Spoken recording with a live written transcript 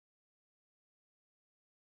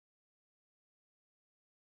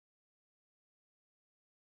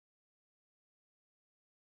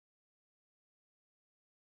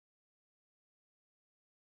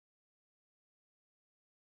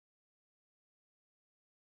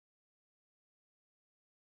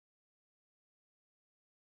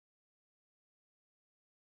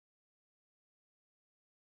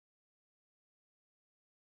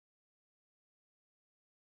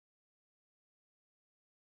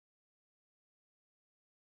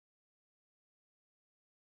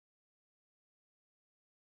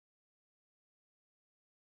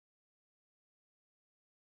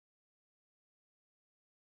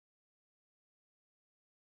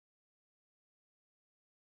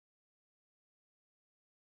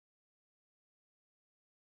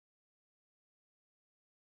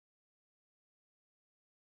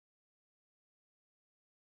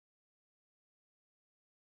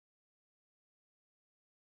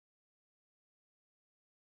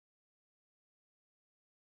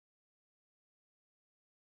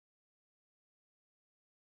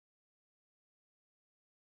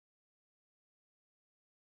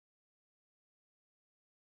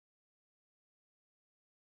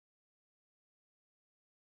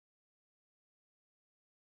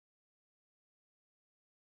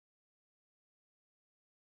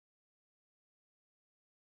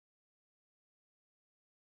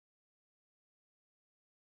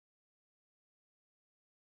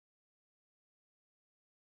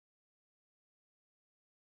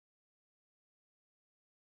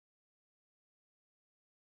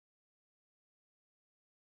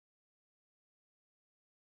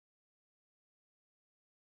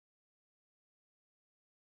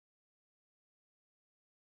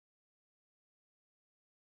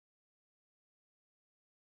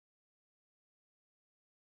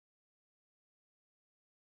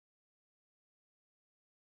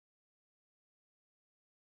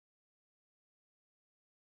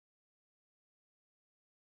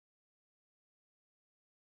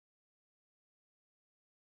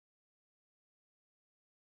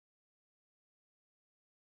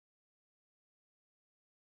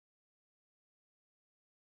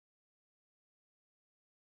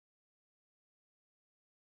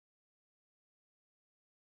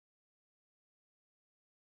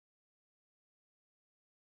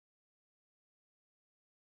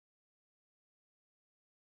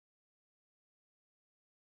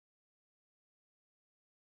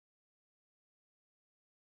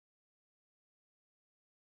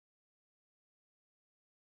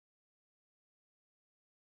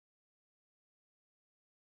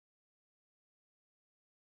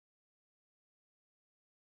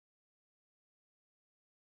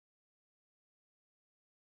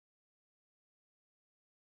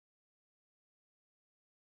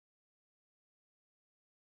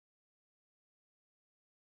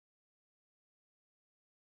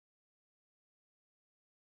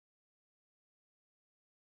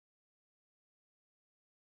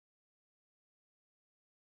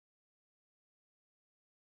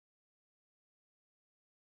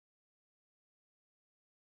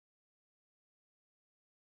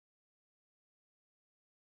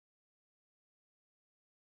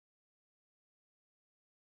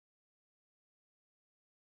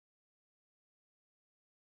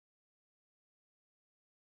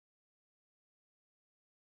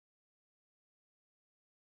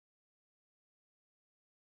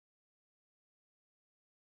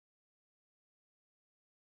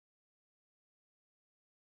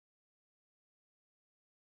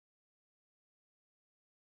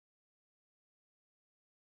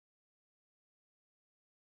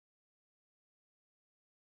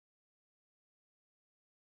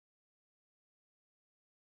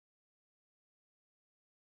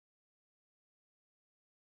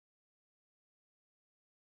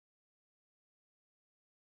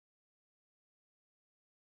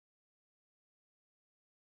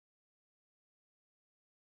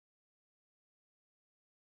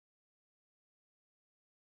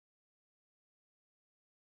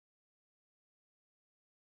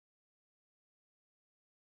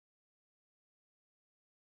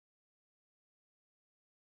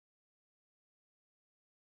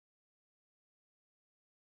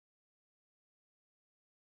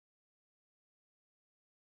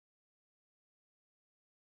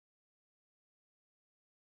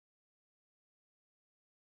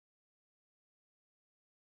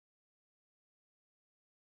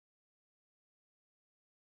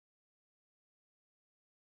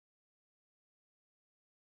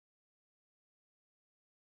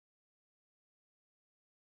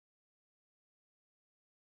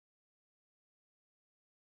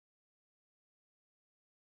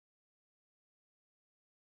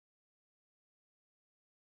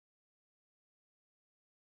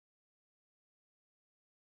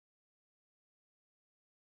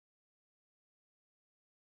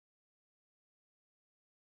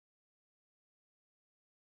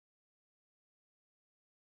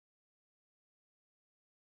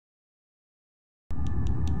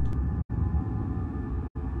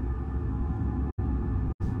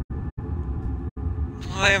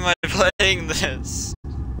Why am I playing this?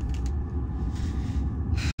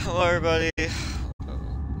 Hello everybody.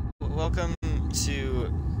 Welcome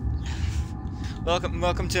to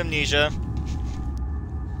welcome to Amnesia.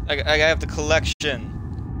 I have the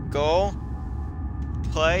collection. Goal,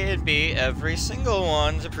 play and beat every single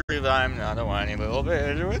one to prove I'm not a whiny little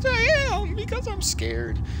bitch, which I am because I'm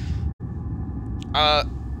scared.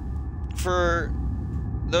 For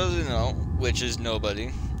those who know, which is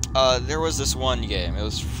nobody, there was this one game. It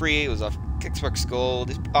was free. It was off Xbox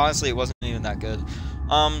Gold. Honestly, it wasn't even that good.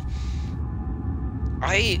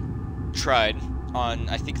 I tried on,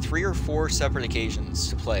 I think, 3 or 4 separate occasions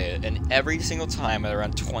to play it, and every single time at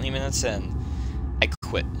around 20 minutes in, I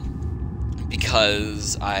quit.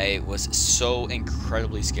 Because I was so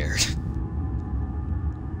incredibly scared.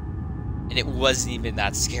 And it wasn't even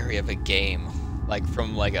that scary of a game. Like,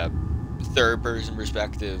 from, like, a third-person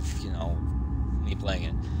perspective, you know, me playing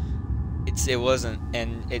it. It wasn't,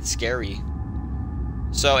 and it's scary.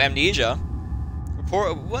 So, Amnesia,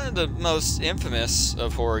 one of the most infamous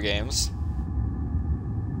of horror games.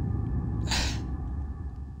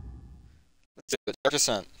 Let's do it. Dark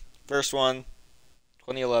Descent. First one,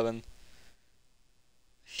 2011.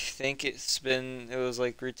 I think it was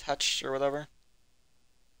like retouched or whatever.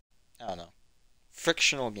 I don't know.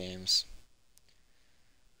 Frictional games.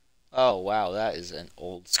 Oh wow, that is an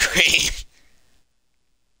old screen.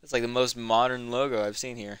 It's like the most modern logo I've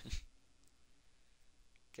seen here.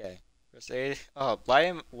 Okay. Press A. Oh, why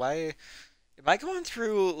am I going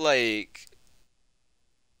through like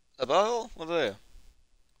a bottle? What do I do?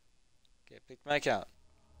 Okay, pick my account.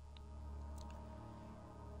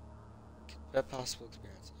 Best possible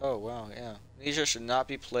experience. Oh wow, yeah. Amnesia should not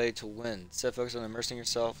be played to win. Instead, focus on immersing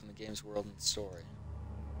yourself in the game's world and story.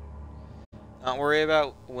 Not worry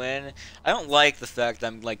about when. I don't like the fact that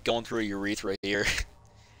I'm like going through a urethra here.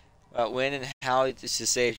 About when and how to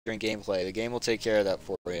save during gameplay. The game will take care of that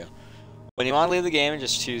for you. When you want to leave the game,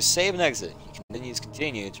 just choose save and exit. You can then use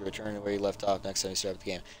continue to return to where you left off next time you start the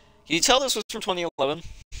game. Can you tell this was from 2011?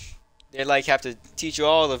 They like have to teach you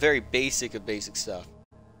all the very basic of basic stuff.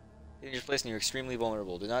 In your place and you're extremely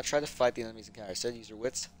vulnerable. Do not try to fight the enemies encounter. Instead, use your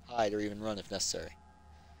wits, hide, or even run if necessary.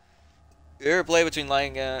 Interplay between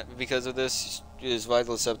lying because of this it is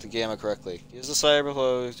vital to set up the gamma correctly. Use the slider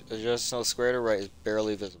below, adjust so square to right is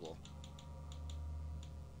barely visible.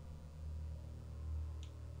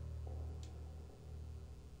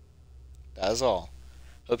 That is all.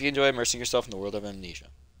 Hope you enjoy immersing yourself in the world of Amnesia.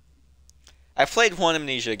 I've played one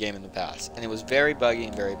Amnesia game in the past, and it was very buggy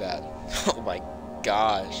and very bad. Oh my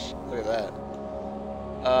gosh. Look at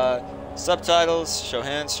that. Subtitles, show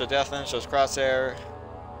hints, show death, shows crosshair.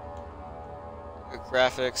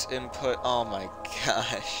 Graphics, input, oh my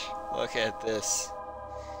gosh. Look at this.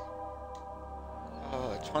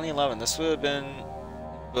 Oh, 2011. This would have been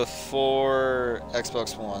before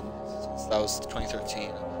Xbox One, since that was 2013.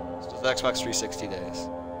 So the Xbox 360 days.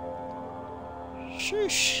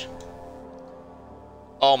 Sheesh.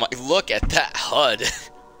 Oh my, look at that HUD.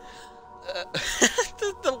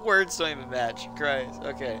 The words don't even match. Christ,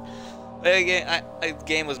 okay. A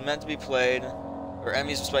game was meant to be played, where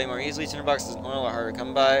enemies will spot you more easily. Tinderboxes is oil are harder to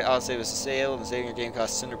come by. Autosave is disabled, and saving your game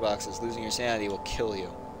costs tinderboxes. Losing your sanity will kill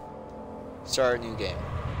you. Start a new game.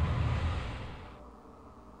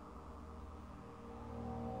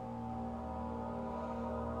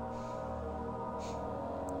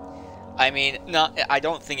 I mean, I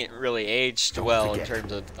don't think it really aged well in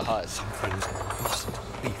terms of the HUD. Some things mustn't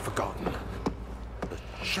be forgotten. The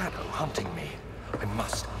shadow hunting me. I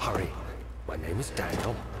must hurry. My name is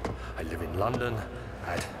Daniel. I live in London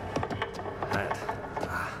at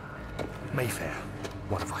Mayfair.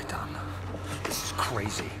 What have I done? This is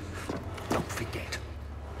crazy. Don't forget.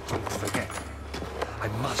 Don't forget. I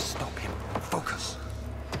must stop him. Focus.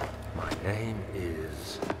 My name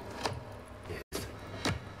is...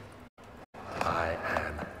 I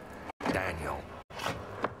am Daniel.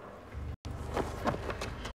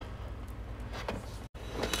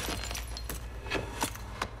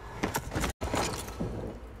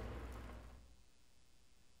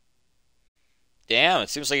 Damn, it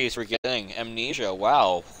seems like he's forgetting Amnesia.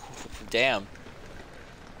 Wow. Damn.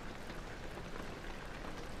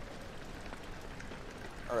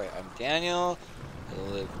 Alright, I'm Daniel. I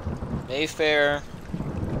live in Mayfair.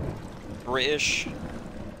 British.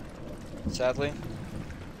 Sadly.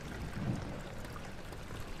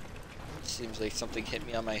 Seems like something hit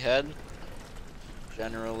me on my head.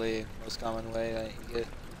 Generally, most common way I get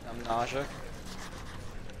nausea.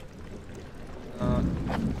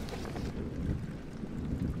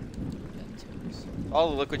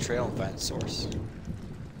 Follow the liquid trail and find the source.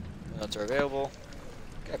 Notes are available.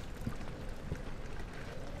 Okay.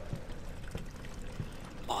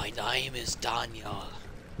 My name is Daniel.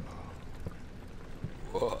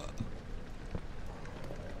 Whoa.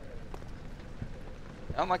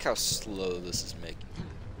 I don't like how slow this is making.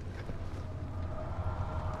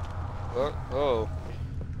 Oh.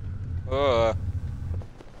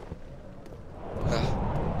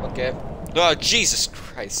 Okay. Oh, Jesus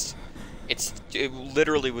Christ. It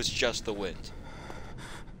literally was just the wind.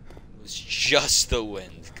 It was just the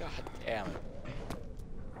wind. God damn it.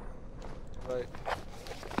 But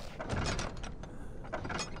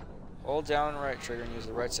hold down right trigger and use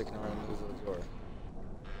the right stick in order to move the door.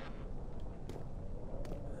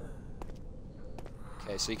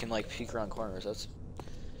 Okay, so you can like peek around corners.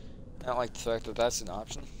 I don't like the fact that that's an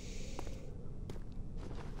option.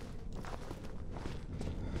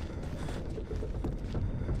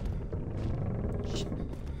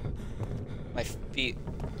 My feet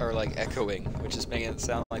are like echoing, which is making it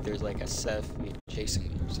sound like there's like a set of feet chasing me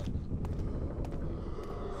or something.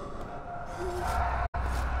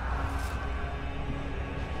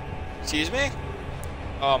 Excuse me?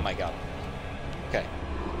 Oh my god. Okay.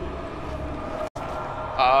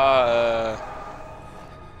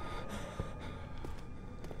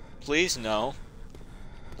 Please no.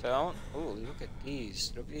 Don't. Oh, look at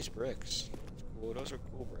these. Look at these bricks. That's cool. Those are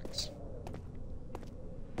cool bricks.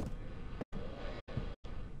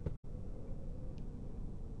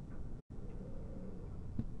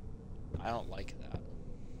 I don't like that.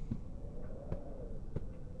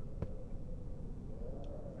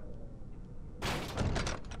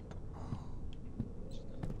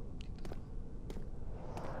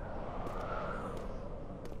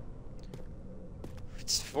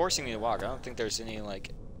 It's forcing me to walk. I don't think there's any,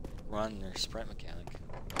 like, run or sprint mechanic.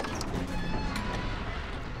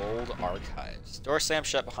 Old archives. Door slammed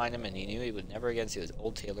shut behind him, and he knew he would never again see his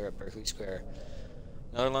old tailor at Berkeley Square.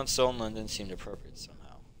 Another lone soul in London seemed appropriate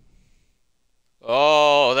somehow.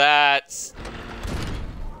 Oh, that's...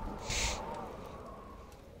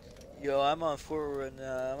 Yo, I'm on forward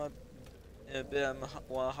now. I'm in a bit.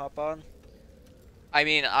 Wanna hop on? I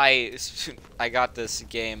mean, I got this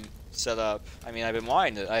game set up. I mean, I've been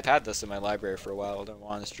wanting to. I've had this in my library for a while. I don't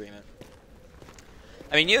want to stream it.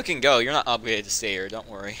 I mean, you can go. You're not obligated to stay here. Don't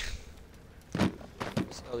worry.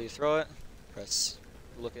 So you throw it. Press.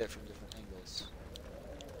 Look at it from different angles.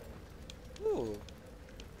 Ooh.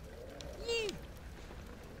 Yee.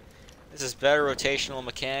 This is better rotational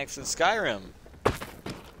mechanics than Skyrim.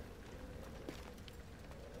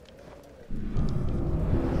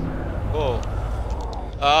 Whoa.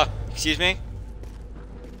 Excuse me?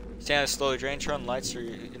 Stand to slowly drain, turn lights are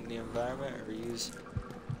in the environment, or use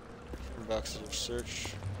different boxes of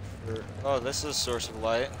search for... Oh, this is a source of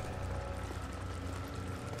light.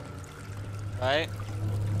 Right?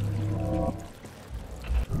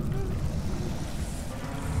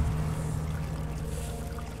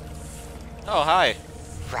 Oh, hi.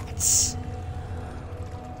 Rats.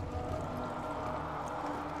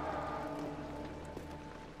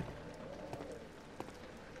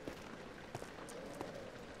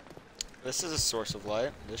 This is a source of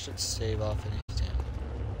light. This should save off any stamina.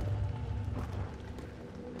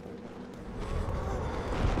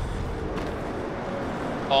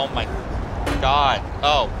 Oh my god.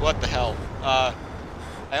 Oh, what the hell. I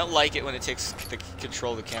don't like it when it takes the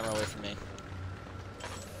control of the camera away from me.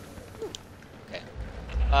 Okay.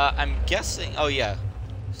 I'm guessing... Oh, yeah.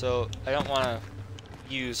 So, I don't want to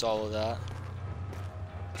use all of that.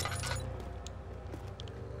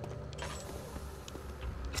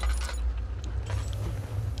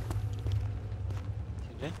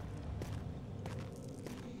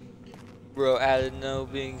 Bro added no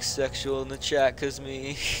being sexual in the chat cause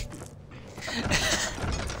me.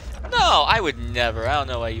 No, I would never. I don't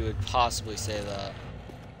know why you would possibly say that.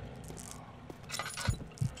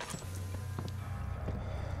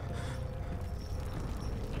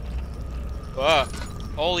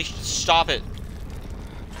 Holy stop it.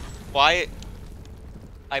 Why?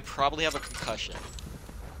 I probably have a concussion.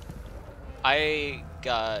 I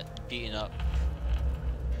got beaten up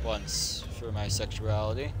once for my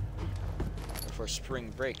sexuality. For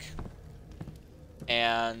spring break.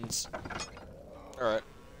 And alright.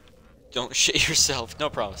 Don't shit yourself. No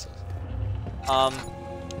promises. 19th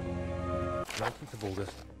of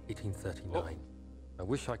August, 1839. Oh. I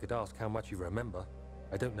wish I could ask how much you remember.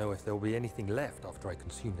 I don't know if there will be anything left after I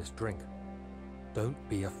consume this drink. Don't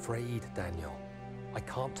be afraid, Daniel. I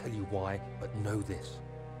can't tell you why, but know this.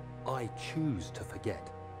 I choose to forget.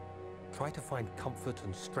 Try to find comfort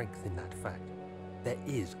and strength in that fact. There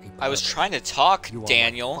is a purpose. I was trying to talk,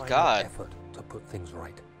 Daniel. God. Effort to put things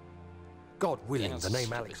right. God willing, the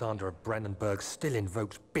name Alexander of Brandenburg still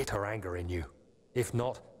invokes bitter anger in you. If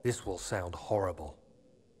not, this will sound horrible.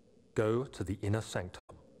 Go to the inner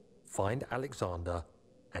sanctum, find Alexander,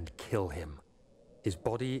 and kill him. His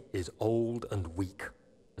body is old and weak,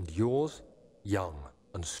 and yours, young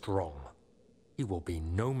and strong. He will be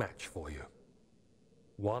no match for you.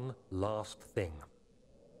 One last thing.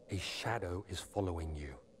 A shadow is following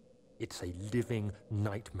you. It's a living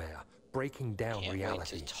nightmare, breaking down Can't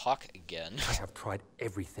reality. wait to talk again. I have tried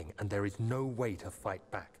everything, and there is no way to fight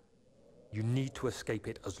back. You need to escape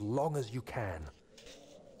it as long as you can.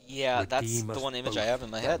 Yeah, that's Redeem the us one image I both, have in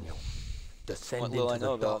my head. Daniel. Descend What little into I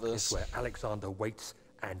know the about darkness this. where Alexander waits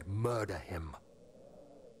and murder him.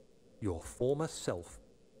 Your former self,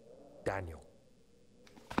 Daniel.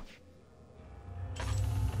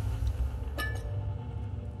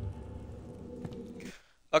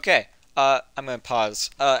 Okay, I'm gonna pause.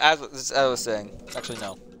 As I was saying, actually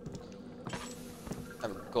no. I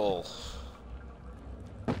have a goal.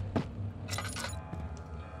 I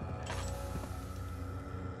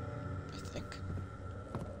think.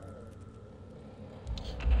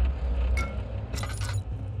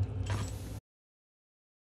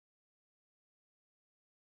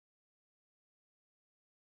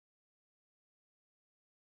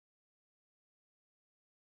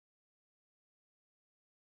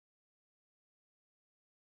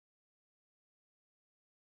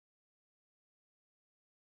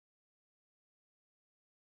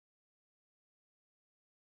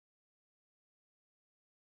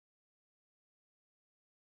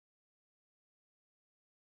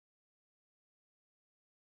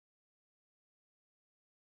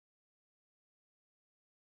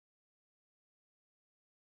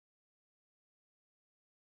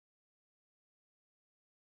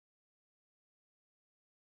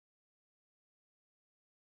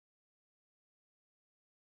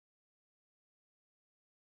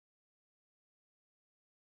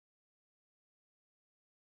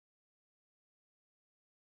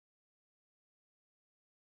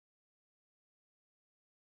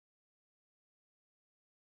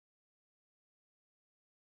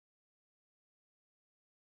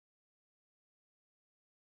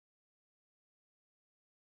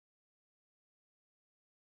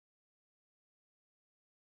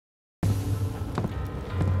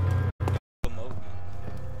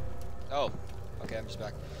 Oh, okay, I'm just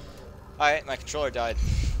back. Alright, my controller died.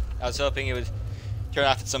 I was hoping it would turn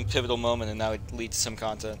off at some pivotal moment and that would lead to some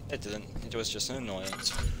content. It didn't. It was just an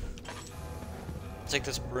annoyance. Take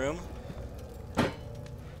this broom,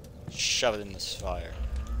 shove it in this fire.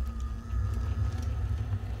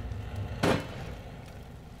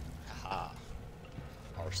 Haha.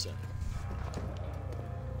 Arson.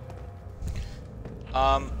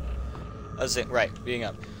 Let's see. Right, beating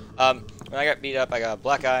up. When I got beat up, I got a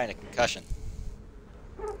black eye and a concussion.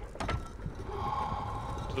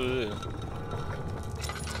 Ugh.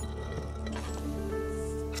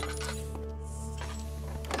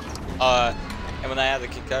 And when I had the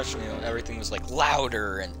concussion, you know, everything was like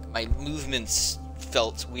louder and my movements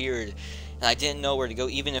felt weird and I didn't know where to go,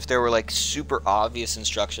 even if there were like super obvious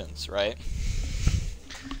instructions, right?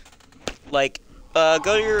 Like,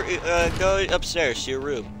 go upstairs to your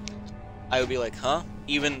room. I would be like, huh?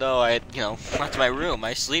 Even though I had, you know, went to my room,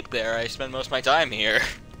 I sleep there, I spend most of my time here.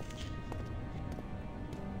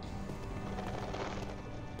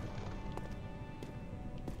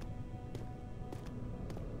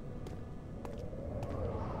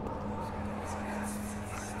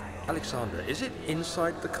 Alexander, is it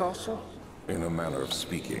inside the castle? In a manner of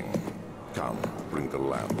speaking. Come, bring the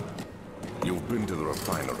lamp. You've been to the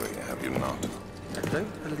refinery, have you not? I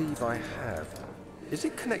don't believe I have. Is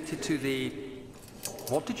it connected to the...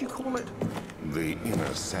 what did you call it? The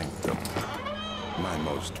inner sanctum. My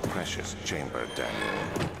most precious chamber,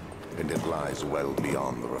 Daniel. And it lies well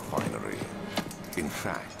beyond the refinery. In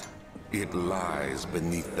fact, it lies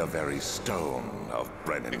beneath the very stone of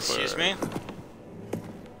Brennenburg. Excuse me?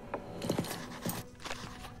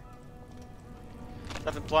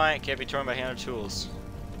 Stuff implying it can't be torn by hand or tools.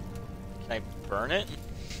 Can I burn it?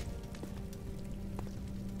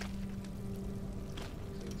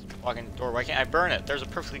 Walking the door, why can't I burn it? There's a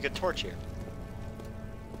perfectly good torch here.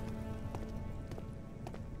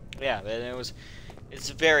 Yeah, and it's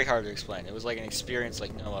very hard to explain. It was like an experience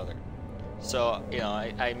like no other. So, you know,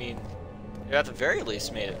 I mean, it at the very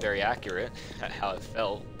least made it very accurate at how it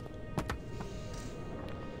felt.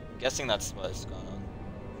 I'm guessing that's what's going on.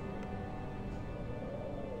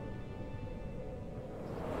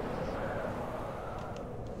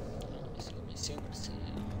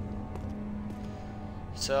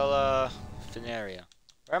 So, Veneria.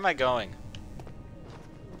 Where am I going?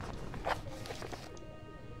 Can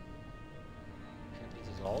it be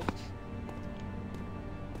dissolved?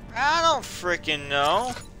 I don't freaking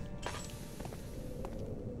know.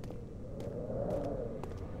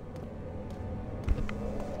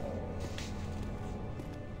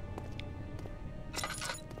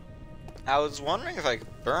 I was wondering if I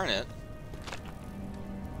could burn it.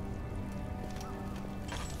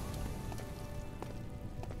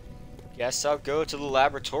 Guess I'll go to the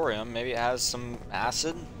laboratorium. Maybe it has some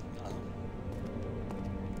acid? I don't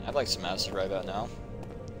know. I'd like some acid right about now.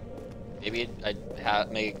 Maybe I'd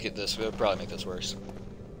make it this. It would probably make this worse.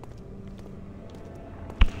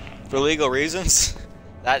 For legal reasons,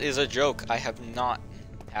 that is a joke. I have not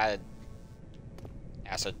had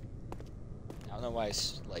acid. I don't know why I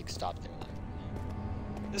like stopped there.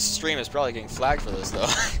 This stream is probably getting flagged for this though.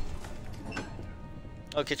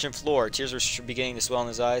 Oh, kitchen floor. Tears were beginning to swell in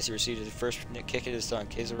his eyes. He received his first kick at his tongue.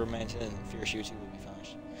 Case of romantic and fear she too would be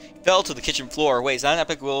finished. He fell to the kitchen floor. Wait, is that an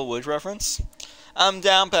Epic Will Woods reference? I'm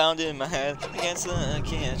down, pounding my head against the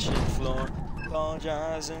kitchen floor.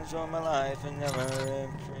 Apologizing for my life and never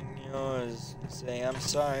entering yours. Say I'm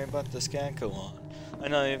sorry, but this can't go on. I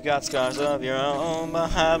know you've got scars of your own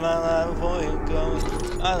behind my life before you go.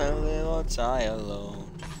 I don't live or die alone.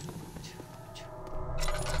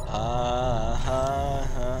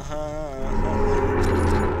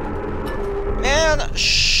 Man,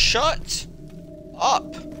 shut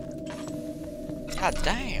up. God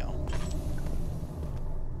damn.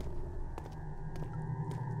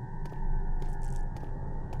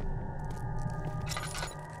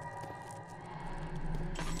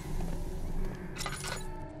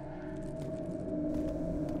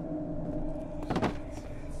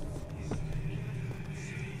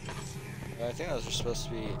 I think those are supposed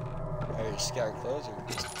to be either scattered clothes or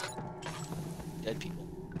just dead people.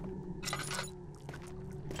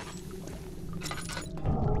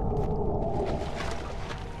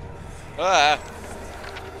 Ah!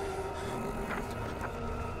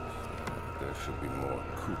 There should be more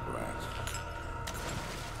coop rats.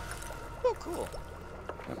 Oh, cool.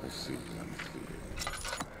 Let me see.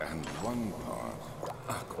 And one part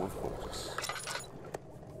aquafortis.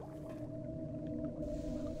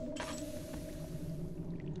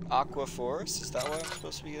 Aqua Force? Is that what I'm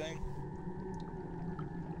supposed to be getting?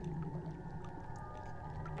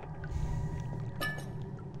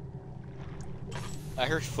 I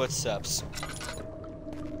heard footsteps.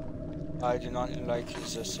 I do not like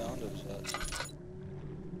the sound of that.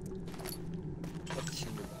 What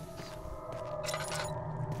tinderbox?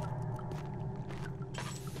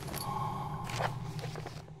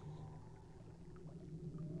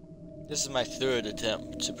 This is my third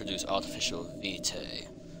attempt to produce artificial vitae.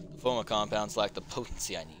 The former compounds lack the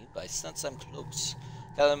potency I need, but I sense I'm close.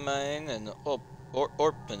 Calamine and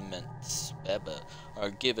orpiment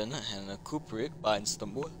are given, and a cupric binds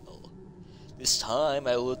them well. This time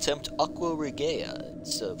I will attempt aqua regia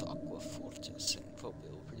instead of aqua fortis, and hope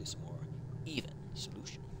it will produce a more even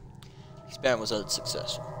solution. The experiment was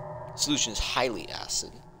unsuccessful. The solution is highly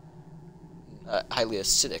acidic,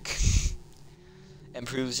 and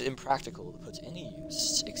proves impractical to put to any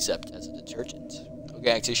use except as a detergent.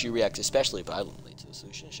 Organic tissue reacts especially violently to the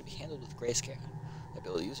solution. It should be handled with great care. I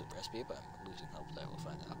will use a recipe, but I'm losing hope that I will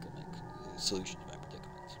find an alchemic solution to my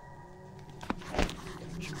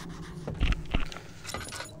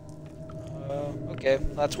predicament. Okay,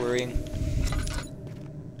 that's worrying.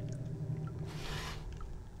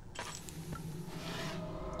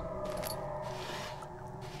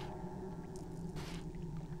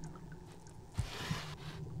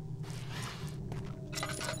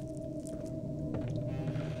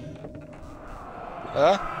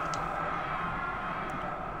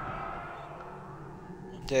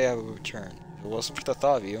 One day I will return. If it wasn't for the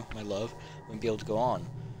thought of you, my love, I wouldn't be able to go on.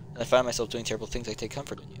 And I find myself doing terrible things. I take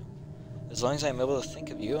comfort in you. As long as I am able to think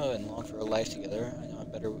of you and long for a life together, I know I'm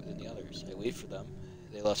better than the others. I wait for them.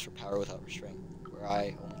 They lust for power without restraint, where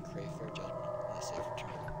I only crave fair judgment and a safe return.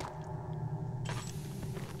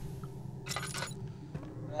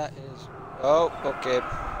 That is... Oh, okay.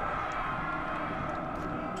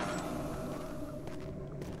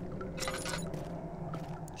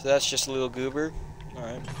 So that's just a little goober.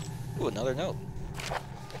 Alright. Ooh, another note.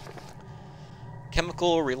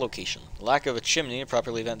 Chemical relocation. The lack of a chimney to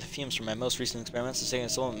properly vent the fumes from my most recent experiments is taking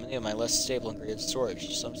some of many of my less stable ingredients in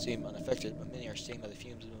storage. Some seem unaffected, but many are staying by the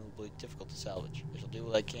fumes and will be difficult to salvage. I shall do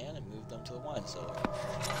what I can and move them to the wine cellar.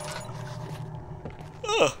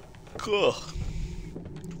 Oh, cool.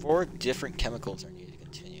 4 different chemicals are needed to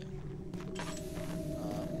continue.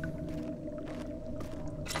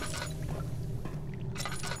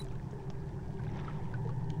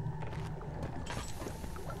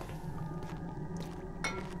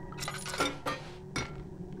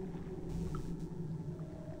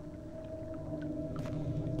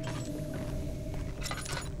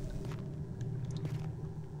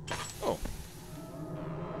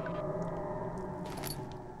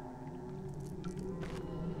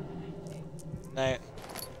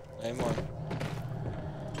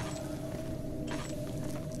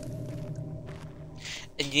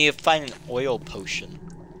 And you need to find an oil potion.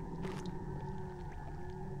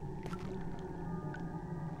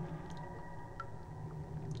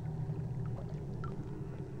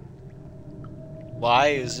 Why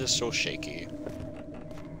is this so shaky?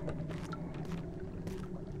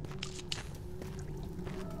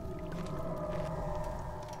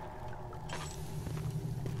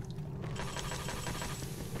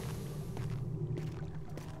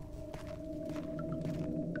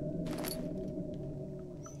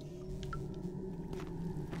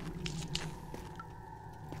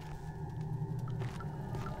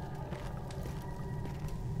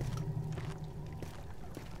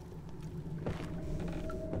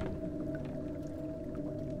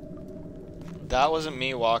 That wasn't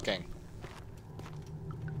me walking.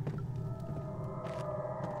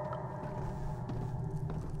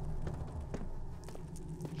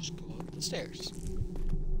 Just go up the stairs.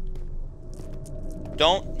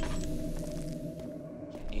 Don't.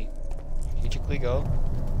 Can you strategically go?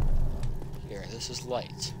 Here, this is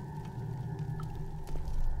light.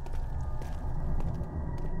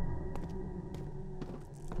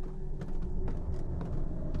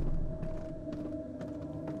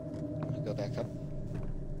 Go back up.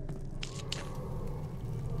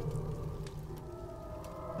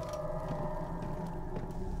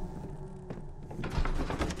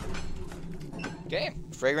 Okay.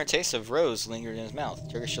 Fragrant taste of rose lingered in his mouth.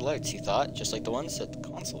 Turkish delights, he thought, just like the ones at the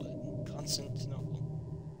consulate in Constantinople.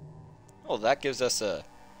 Oh, that gives us a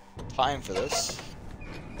time for this.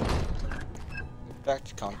 Back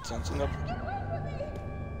to Constantinople.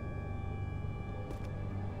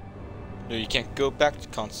 No, you can't go back to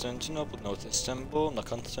Constantinople. No, it's Istanbul. No,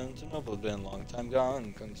 Constantinople. Been a long time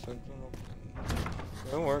gone. Constantinople.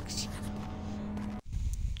 It works.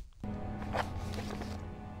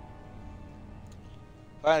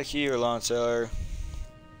 Find the key or lawn cellar.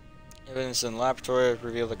 Evidence in the laboratory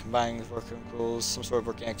revealed that combining the four chemicals, some sort of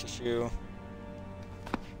organic tissue.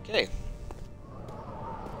 Okay.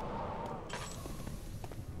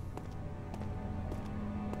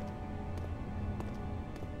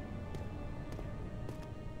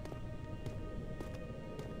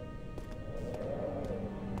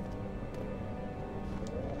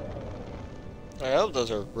 I hope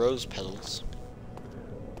those are rose petals.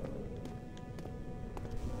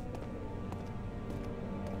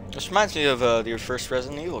 This reminds me of your first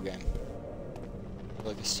Resident Evil game.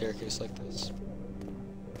 Like a staircase like this.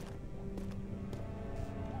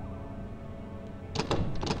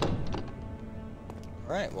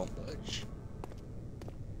 Alright, won't budge.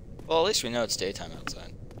 Well, at least we know it's daytime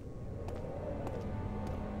outside.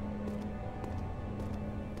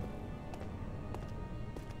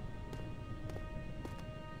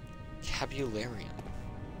 Vocabularium.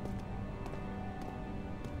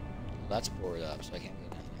 Well, that's boarded up, so I can't go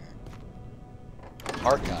down there.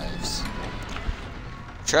 Archives.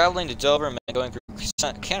 Traveling to Dover and going through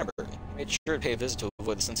Canterbury. He made sure to pay a visit to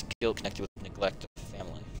avoid the sense of guilt connected with neglect of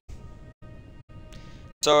family.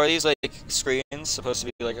 So are these like screens supposed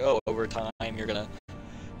to be like, oh, over time you're gonna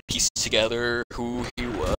piece together who he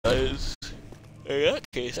was? In that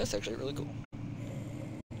case, that's actually really cool.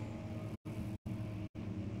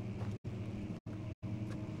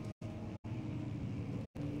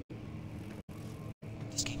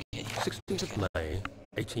 This game can get you. 16th of May,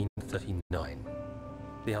 1839.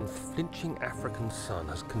 The unflinching African sun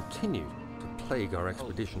has continued to plague our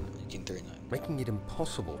expedition, 1839. making it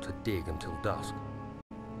impossible to dig until dusk.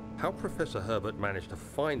 How Professor Herbert managed to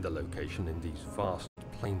find the location in these vast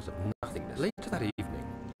plains of nothingness. Later that evening,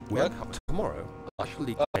 tomorrow, I shall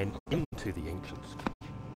lead men into the ancients.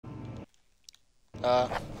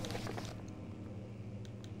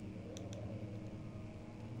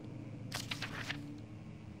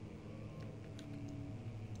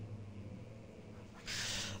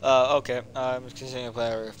 Okay, I'm continuing to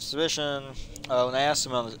play our exhibition. When I asked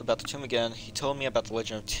him about the tomb again, he told me about the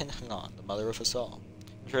legend of Tin Hanan, the mother of us all.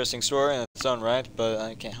 Interesting story in its own right, but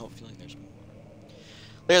I can't help feeling there's more.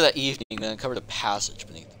 Later that evening, they uncovered a passage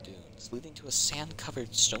beneath the dunes, leading to a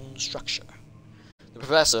sand-covered stone structure. The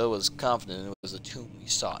professor was confident it was the tomb we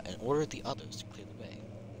sought, and ordered the others to clear the way,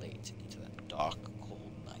 late into that dark,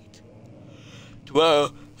 cold night.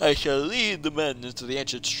 Tomorrow, I shall lead the men into the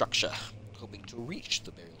ancient structure, hoping to reach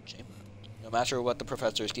the burial chamber. No matter what the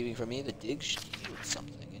professor is keeping from me, the dig should yield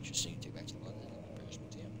something interesting to take back to London and the British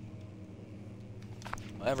Museum.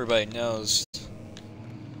 Well, everybody knows.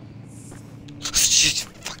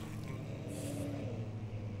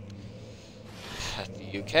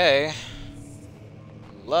 The UK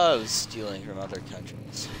loves stealing from other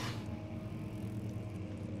countries.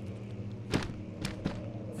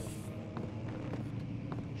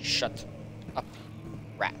 Shut up,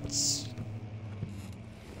 rats.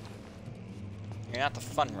 You're not the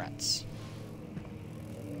fun rats.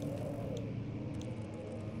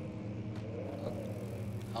 Oh,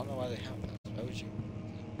 I don't know why they have that. Why would you?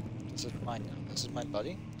 This is mine now. This is my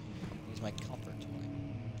buddy. He's my comfort toy.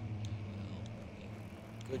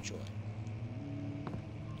 Good joy.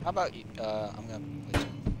 How about you? I'm gonna play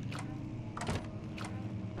some.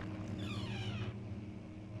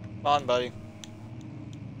 Come on, buddy.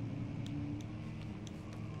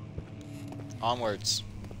 Onwards.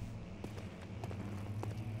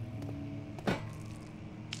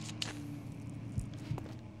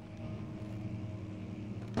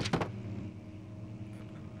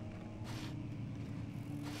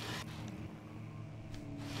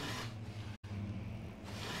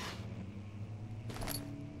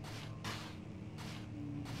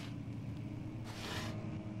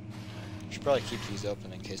 Should probably keep these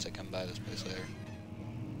open in case I come by this place later.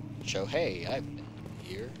 Show, hey, I've been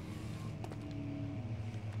here.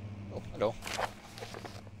 Oh, hello.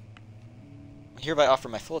 I hereby offer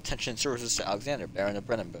my full attention and services to Alexander, Baron of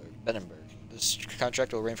Brennenburg. This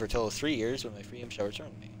contract will reign for a total of 3 years, when my freedom shall return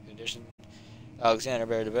to me. In addition, Alexander,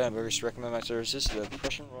 Baron of Brennenburg, is to recommend my services to the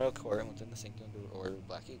Prussian royal court and within the sanctum of the Order of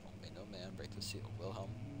Black Eagle. May no man break the seal. Wilhelm,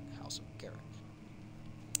 House of Garrick.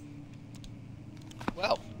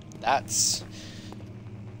 Well, that's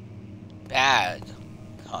bad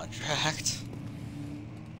contract.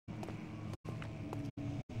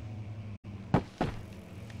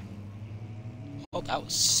 Oh, that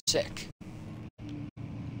was sick.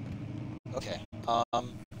 Okay. I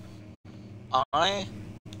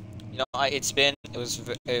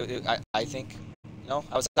think,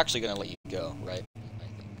 I was actually gonna let you go, right? I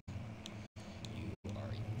think you are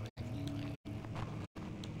a brave knight.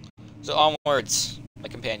 So onwards, my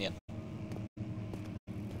companion.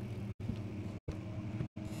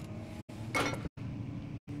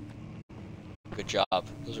 Good job.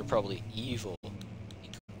 Those are probably evil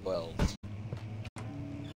wells.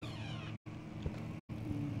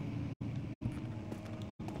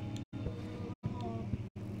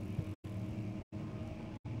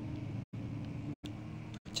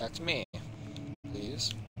 Protect me,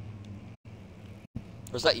 please.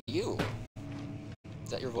 Or is that you? Is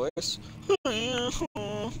that your voice?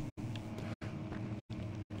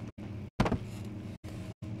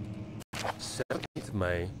 7th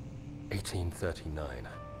May, 1839.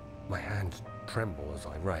 My hands tremble as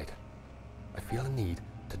I write. I feel a need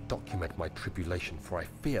to document my tribulation, for I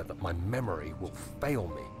fear that my memory will fail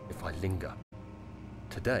me if I linger.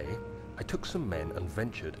 Today, I took some men and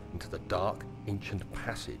ventured into the dark, ancient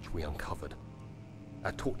passage we uncovered.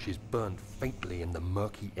 Our torches burned faintly in the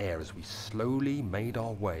murky air as we slowly made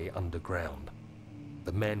our way underground.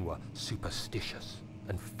 The men were superstitious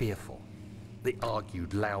and fearful. They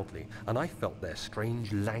argued loudly, and I felt their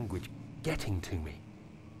strange language getting to me.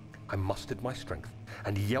 I mustered my strength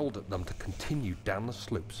and yelled at them to continue down the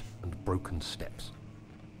slopes and broken steps.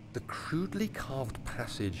 The crudely carved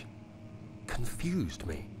passage confused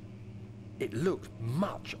me. It looked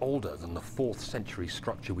much older than the 4th century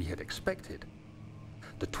structure we had expected.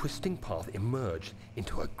 The twisting path emerged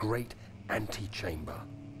into a great antechamber.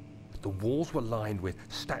 The walls were lined with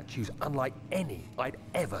statues unlike any I'd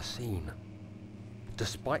ever seen.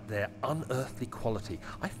 Despite their unearthly quality,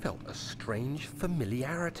 I felt a strange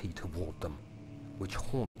familiarity toward them, which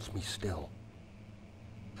haunts me still.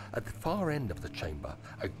 At the far end of the chamber,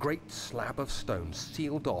 a great slab of stone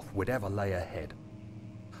sealed off whatever lay ahead.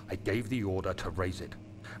 I gave the order to raise it,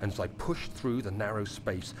 and as I pushed through the narrow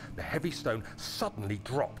space, the heavy stone suddenly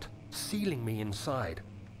dropped, sealing me inside.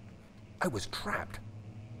 I was trapped.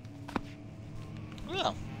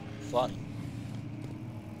 Yeah, fun.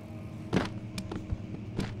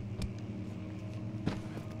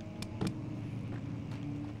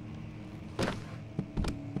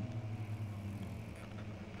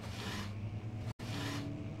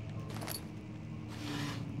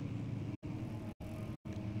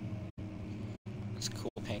 It's a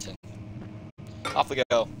cool painting. Off we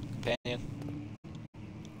go, companion.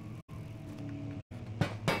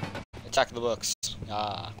 Attack the books.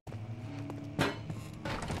 Ah.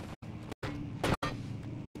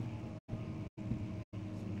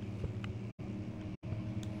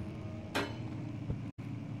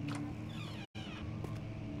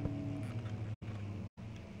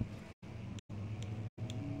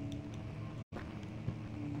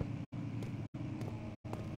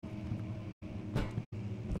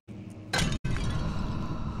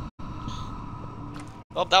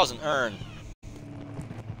 Oh, that was an urn.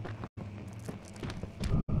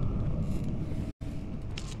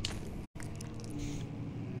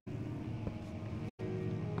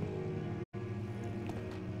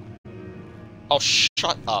 Oh,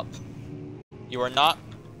 shut up. You are not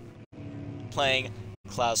playing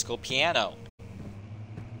classical piano.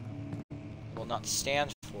 I will not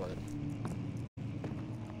stand for it.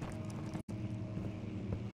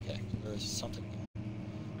 Okay, there's something there.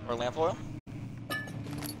 More lamp oil? I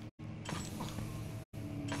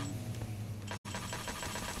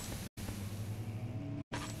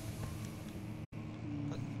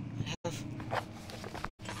have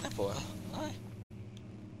lamp oil. Hi.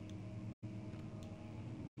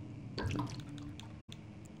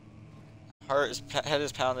 Head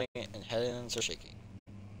is pounding and hands are shaking.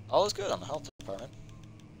 All is good on the health department.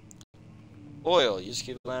 Oil. You just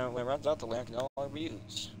keep the lamp. When it runs out, the lamp can no longer be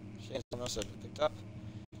used. Shane, someone else has been picked up.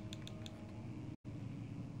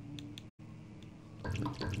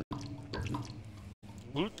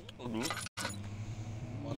 One,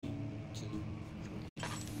 two, three.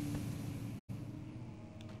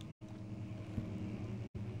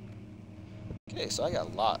 Okay, so I got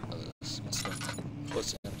a lot of this. Must have been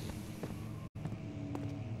close to empty.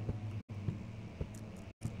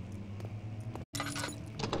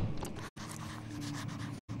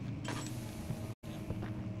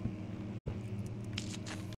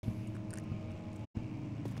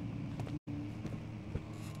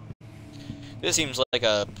 This seems like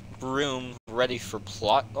a room ready for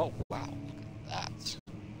plot. Oh, wow. Look at that.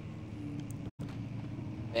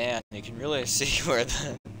 Man, you can really see where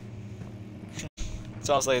the... It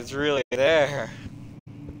sounds like it's really there.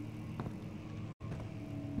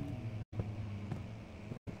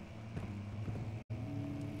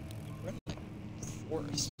 We're in like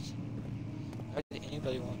forest. Why did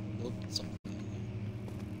anybody want to build something in here?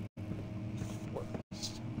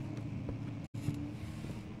 Forest.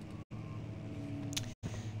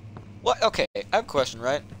 What? Okay, I have a question,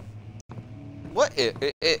 right? What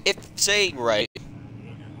if say, right,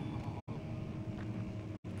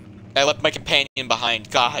 I left my companion behind,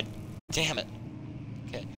 god damn it.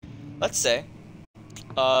 Okay, let's say,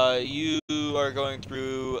 you are going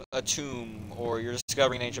through a tomb, or you're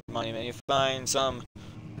discovering an ancient monument, and you find some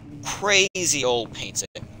crazy old painting,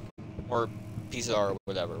 or piece of art, or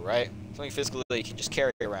whatever, right? Something physically you can just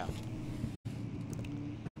carry around.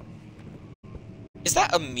 Is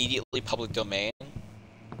that immediately public domain?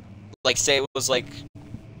 Like, say it was, like,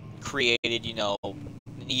 created, you know,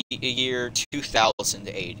 in the year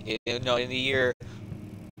 2008. No, in the year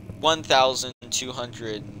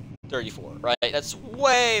 1234, right? That's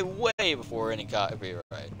way, way before any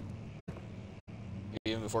copyright.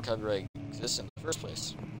 Even before copyright exists in the first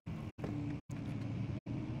place.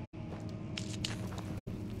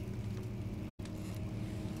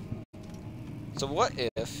 So what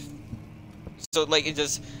if... So, like,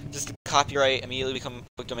 does the copyright immediately become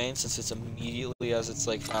public domain since it's immediately as it's,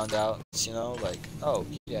 like, found out, you know? Like, oh,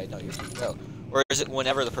 yeah, no, you're free to go. Or is it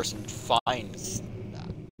whenever the person finds that?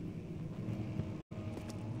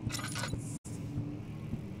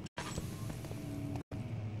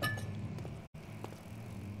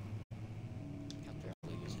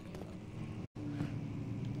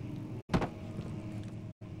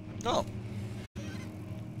 No.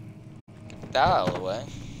 Get that out of the way.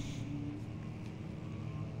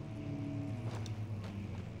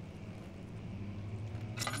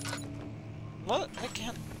 What? I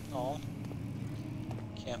can't. No.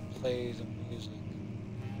 Can't play the music.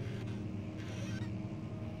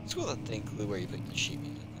 It's cool to think where you put the sheet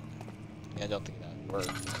music on there. I mean, I don't think that would work.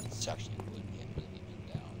 It's actually really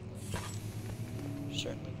down. But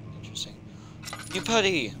certainly interesting. You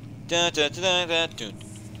putty! Da da da da da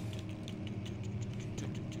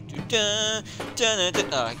da da da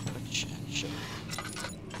da. Shit.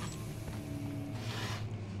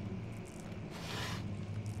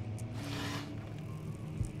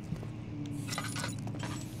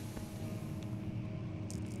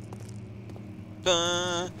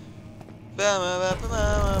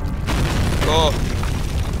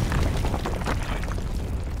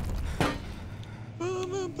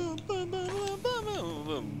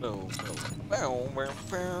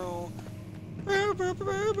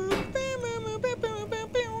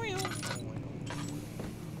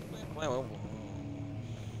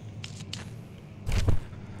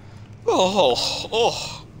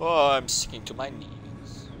 Oh. Oh, I'm sinking to my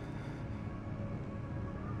knees.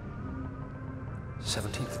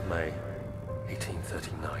 17th of May,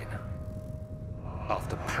 1839.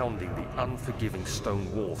 After pounding the unforgiving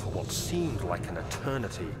stone wall for what seemed like an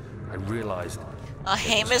eternity, I realized... Oh,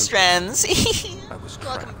 hey, Miss Renz. I was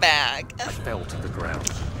Welcome trapped. back. I fell to the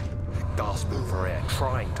ground, gasping for air,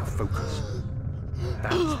 trying to focus.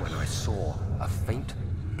 That's when I saw a faint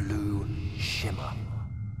blue shimmer.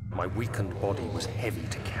 My weakened body was heavy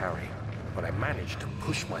to carry. but I managed to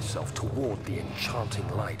push myself toward the enchanting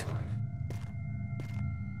light.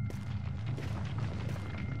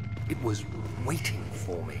 It was waiting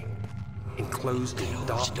for me. Enclosed in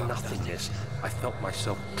dark nothingness, I felt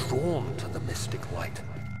myself drawn to the mystic light.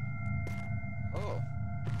 Oh.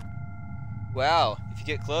 Wow. If you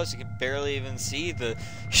get close, you can barely even see the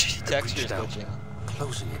textures glitching.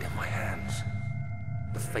 Closing it in my hands.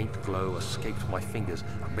 The faint glow escaped my fingers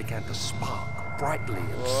and began to spark brightly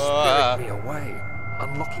and spirit me away,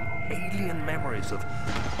 unlocking alien memories of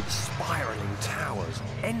spiraling towers,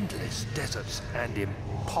 endless deserts, and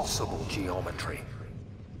impossible geometry.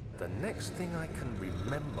 The next thing I can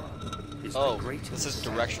remember is the great this is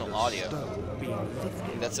directional audio. Being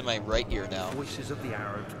lifted. That's in my right ear now. Voices of the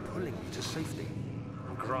Arabs pulling me to safety.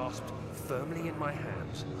 And grasped firmly in my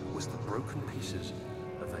hands was the broken pieces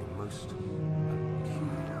of a most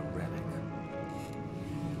peculiar relic.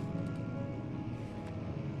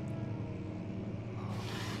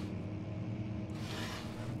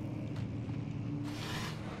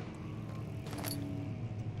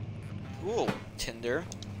 Cool. Tinder.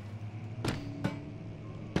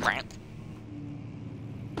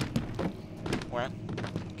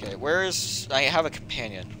 Okay, where is... I have a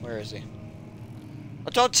companion. Where is he? Oh,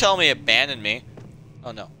 don't tell me abandon me.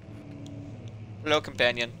 Oh, no. Hello,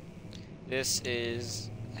 companion. This is...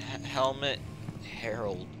 Helmet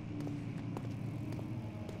Harold.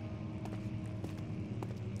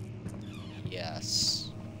 Yes.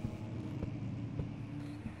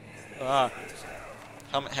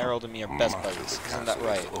 Helmet Harold and me are best buddies. Isn't that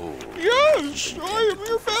right? Yes, I am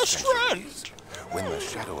your best friend. When the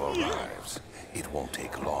shadow arrives, it won't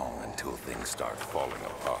take long until things start falling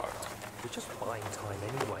apart. We're just buying time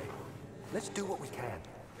anyway. Let's do what we can.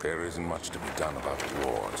 There isn't much to be done about the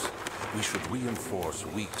wars. We should reinforce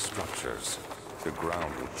weak structures. The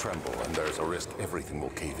ground will tremble, and there's a risk everything will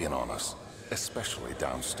cave in on us, especially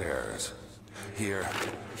downstairs. Here,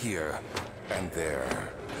 and there.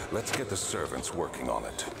 Let's get the servants working on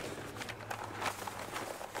it.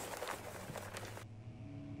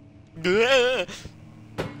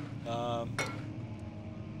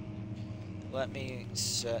 Let me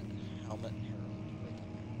set Helmet Harold.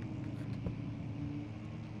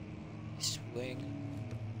 Swing.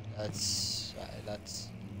 That's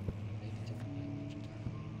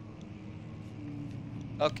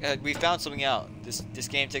okay. We found something out. This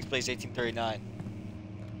game takes place 1839.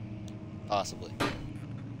 Possibly.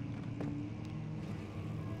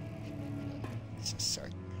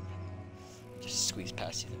 Sorry. Just squeeze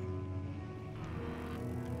past you there.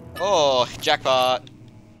 Oh, jackpot!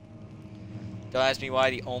 Don't ask me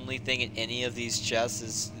why the only thing in any of these chests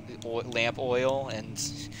is lamp oil and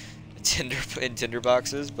tinder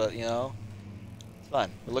boxes, but you know, it's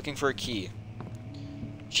fun. We're looking for a key.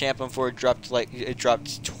 Champion 4 dropped it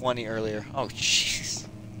dropped 20 earlier. Oh jeez.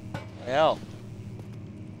 Hell.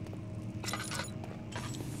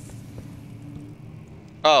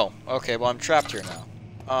 Oh, okay. Well, I'm trapped here now.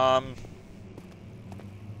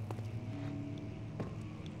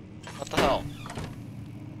 What the hell?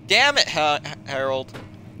 Damn it, Harold.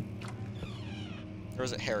 Or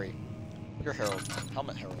is it Harry? You're Harold.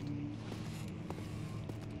 Helmet Harold.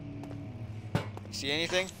 See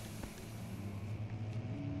anything?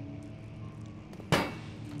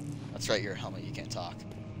 That's right, you're a helmet. You can't talk.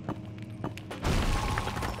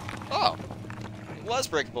 Oh! It was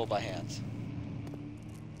breakable by hand.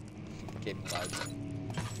 Gave me lies.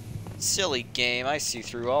 Silly game. I see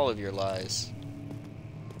through all of your lies.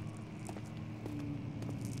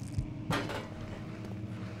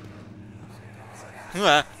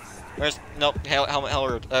 Where's... Nope. Helmet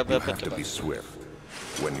Harold. You have to be swift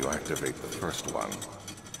when you activate the first one.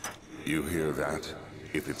 You hear that?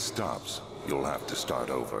 If it stops, you'll have to start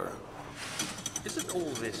over. Isn't all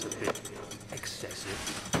this a bit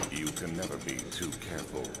excessive? You can never be too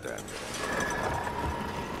careful, Daniel.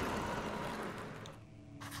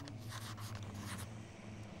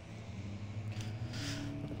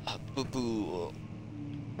 Boo-boo.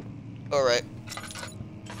 Alright.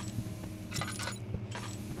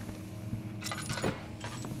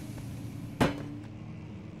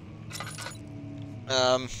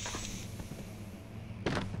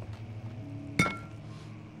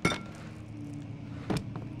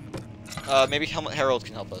 Maybe Helmet Harold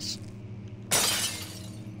can help us.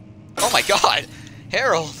 Oh my god!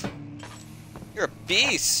 Harold! You're a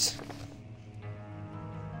beast!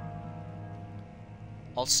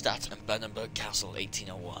 Altstadt and Brandenburg Castle,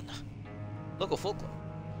 1801. Local folklore.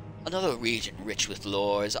 Another region rich with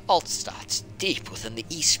lore is Altstadt, deep within the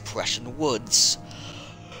East Prussian woods.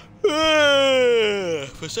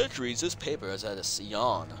 For centuries, this paper has had a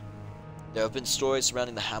scion. There have been stories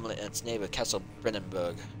surrounding the hamlet and its neighbor, Castle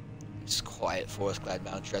Brennenburg. Its quiet, forest-clad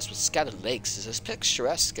mountain dressed with scattered lakes is as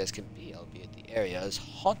picturesque as can be, albeit the area is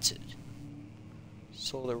haunted.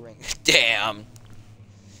 Solar ring. Damn!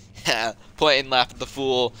 Point and laugh at the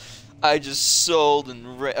fool. I just sold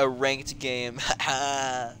a ranked game.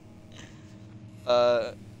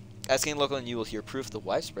 Asking local and you will hear proof of the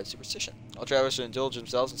widespread superstition. All travelers should indulge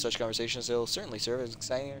themselves in such conversations. They will certainly serve as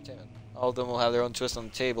exciting entertainment. All of them will have their own twist on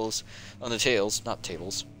the tales, not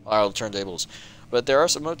tables. I'll turn tables. But there are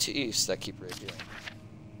some motifs that keep reappearing.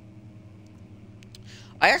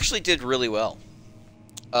 I actually did really well.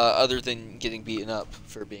 Other than getting beaten up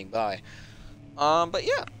for being bi. But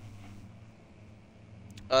yeah.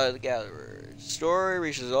 The Gatherer. Story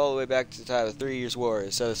reaches all the way back to the time of the 3 Years' War.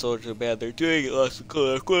 Instead of soldiers abandoned their doing it, lost the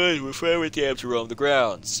color quest, were forever damned to roam the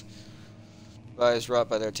grounds. Lies wrought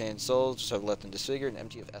by their tainted souls have left them disfigured and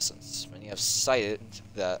empty of essence. Many have cited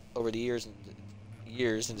that over the years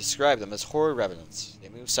and described them as horrid revenants. They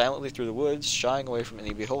move silently through the woods, shying away from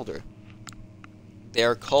any beholder. They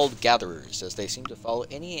are called gatherers, as they seem to follow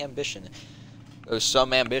any ambition, or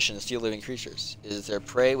some ambition to steal living creatures. It is their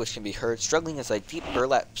prey which can be heard struggling inside deep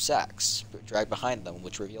burlap sacks dragged behind them,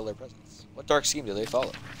 which reveal their presence. What dark scheme do they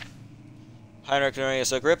follow? Heinrich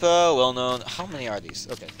Honorius Agrippa, well known. How many are these?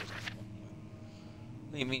 Okay.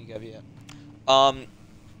 What do you mean, Gav? Yeah.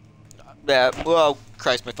 Well,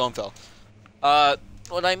 Christ, my phone fell.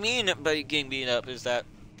 What I mean by getting beaten up is that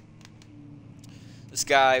this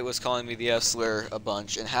guy was calling me the F-slur a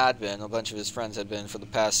bunch, and had been. A bunch of his friends had been for the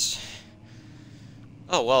past...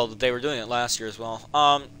 Oh, well, they were doing it last year as well.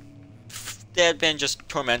 They had been just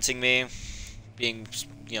tormenting me, being,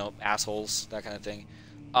 you know, assholes, that kind of thing.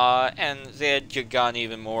 And they had gotten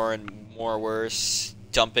even more and more worse,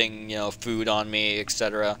 dumping, you know, food on me,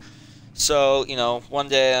 etc. So, you know, one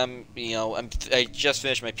day I just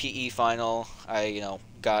finished my PE final. I, you know,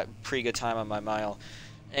 got pretty good time on my mile.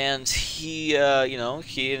 And he, you know,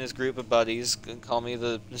 he and his group of buddies call me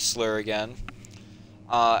the slur again.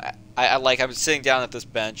 I was sitting down at this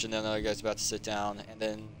bench, and then the other guy's about to sit down, and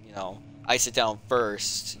then, you know, I sit down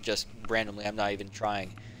first, just randomly, I'm not even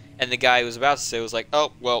trying. And the guy who was about to sit was like,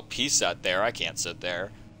 oh, well, he sat there, I can't sit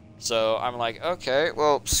there. So I'm like, okay,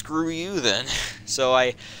 well, screw you then. So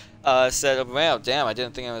I said, oh, wow, damn, I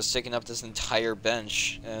didn't think I was taking up this entire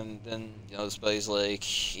bench. And then, you know, this buddy's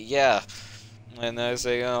like, yeah. And I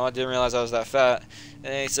say, oh, I didn't realize I was that fat.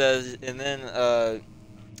 And he says, and then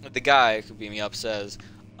the guy who beat me up says,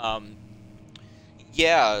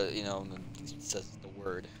 yeah, you know, he says the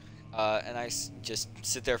word. And I just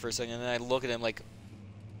sit there for a second, and then I look at him like,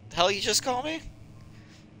 the hell you just call me?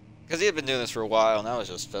 Because he had been doing this for a while, and I was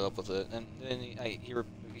just fed up with it. And then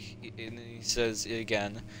he says it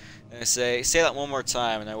again. And I say that one more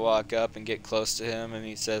time, and I walk up and get close to him, and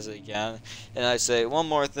he says it again. And I say, one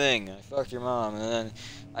more thing, I fucked your mom. And then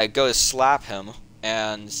I go to slap him,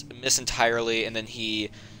 and miss entirely, and then he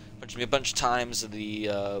punched me a bunch of times in the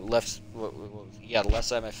left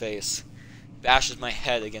side of my face, bashes my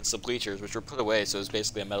head against the bleachers, which were put away, so it was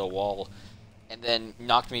basically a metal wall, and then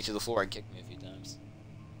knocked me to the floor and kicked me a few times.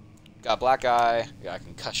 Got a black eye, got a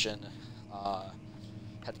concussion,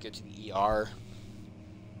 had to go to the ER,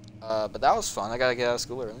 but that was fun. I gotta get out of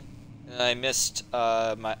school early, and I missed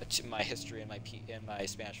my history and my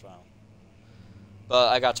Spanish final, but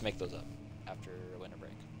I got to make those up after winter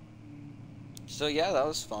break. So yeah, that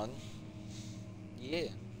was fun. Yeah.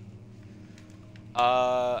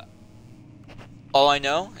 All I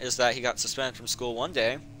know is that he got suspended from school one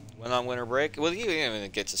day, went on winter break. Well, he didn't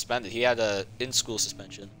even get suspended. He had a in-school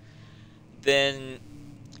suspension. Then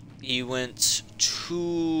he went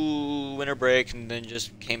to winter break and then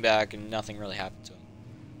just came back and nothing really happened to him,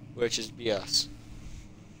 which is BS.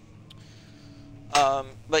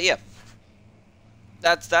 But yeah,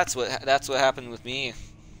 that's what happened with me,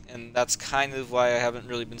 and that's kind of why I haven't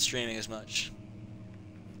really been streaming as much.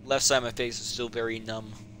 Left side of my face is still very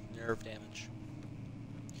numb, nerve damage.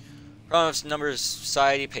 Prominent Numbers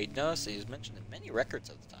Society paid notice that he was mentioned in many records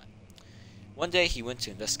at the time. One day he went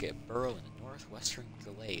to investigate a burrow in the northwestern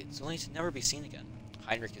Glades, only to never be seen again.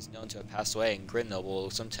 Heinrich is known to have passed away in Grenoble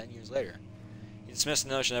some 10 years later. He dismissed the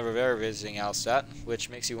notion of ever visiting Alstadt, which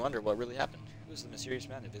makes you wonder what really happened. Who was the mysterious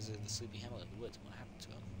man who visited the sleepy hamlet in the woods, and what happened to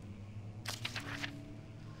him?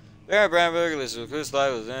 Baron Brandenburg lives with whose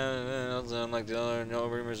life was unlike the other, no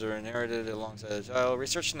rumors are inherited alongside the child.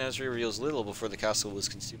 Research in history reveals little before the castle was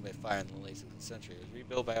consumed by fire in the late 6th century. It was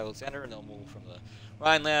rebuilt by Alexander, a noble from the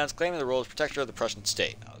Rhinelands, claiming the role as protector of the Prussian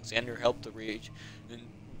state. Alexander helped the region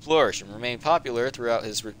flourish and remain popular throughout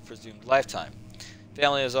his presumed lifetime.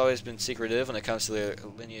 Family has always been secretive when it comes to their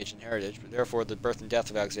lineage and heritage, but therefore the birth and death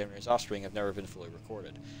of Alexander's offspring have never been fully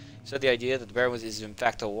recorded. He said the idea that the Baron is in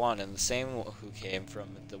fact the one and the same who came from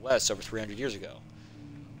the west over 300 years ago.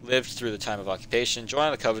 Lived through the time of occupation,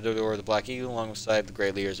 joined the Covenant of the Black Eagle alongside the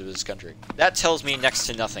great leaders of his country. That tells me next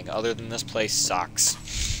to nothing, other than this place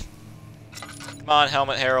sucks. Come on,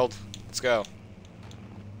 Helmet Herald. Let's go.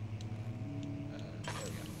 There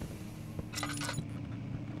we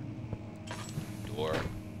go. Door.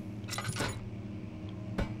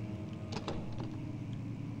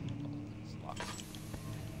 It's locked.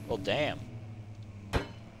 Well, damn.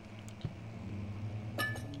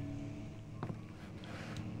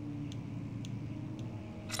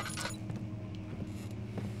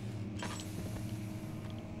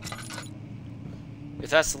 If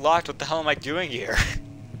that's locked, what the hell am I doing here?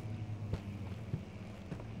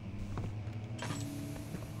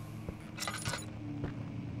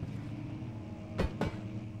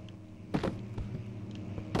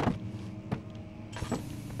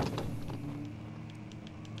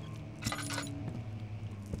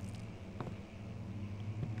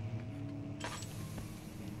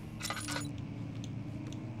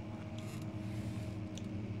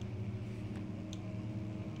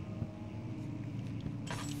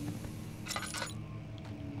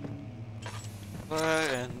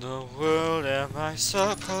 Where in the world am I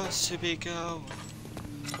supposed to be going?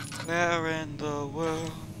 Where in the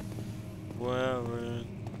world? Where in...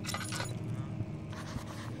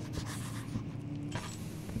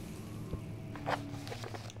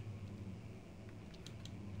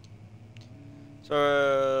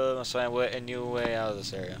 So, must find a new way out of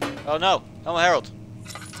this area. Oh no! Helmet Herald!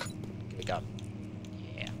 Get gun.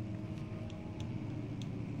 Yeah.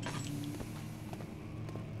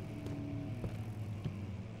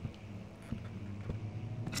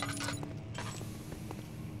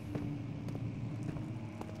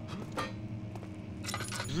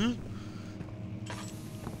 Hmm?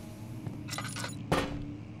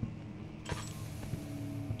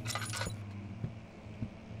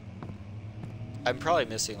 I'm probably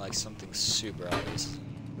missing like something super obvious.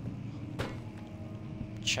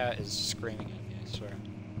 Chat is screaming at me, I swear.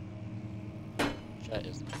 Chat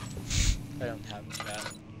isn't. I don't have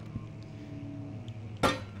chat.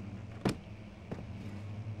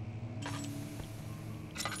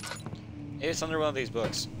 Maybe it's under one of these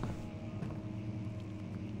books.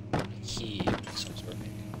 A key of some sort, maybe.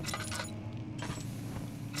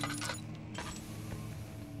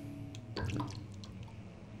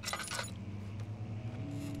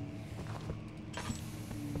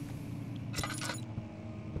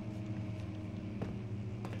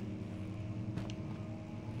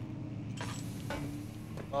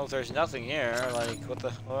 Well, if there's nothing here, like, what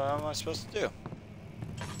am I supposed to do?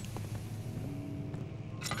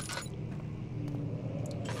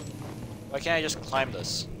 Why can't I just climb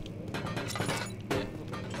this?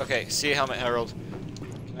 Okay, see Helmet Herald.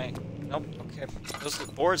 Can I? Nope, okay. Those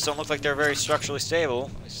boards don't look like they're very structurally stable.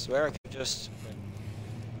 I swear I could just...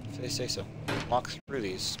 If they say so. Walk through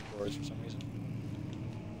these boards for some reason.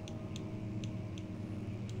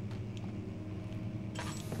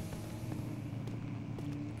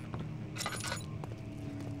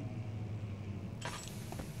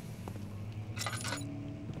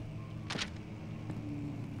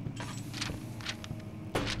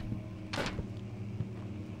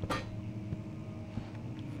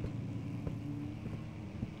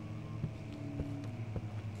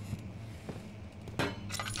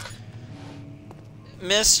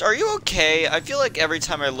 Miss, are you okay? I feel like every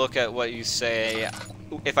time I look at what you say,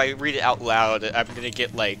 if I read it out loud, I'm gonna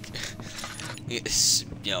get, like, you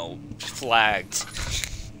know, flagged.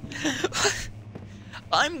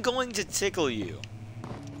 I'm going to tickle you.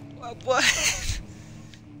 What?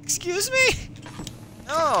 Excuse me?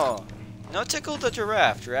 No. No tickle the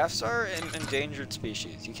giraffe. Giraffes are an endangered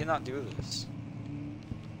species. You cannot do this.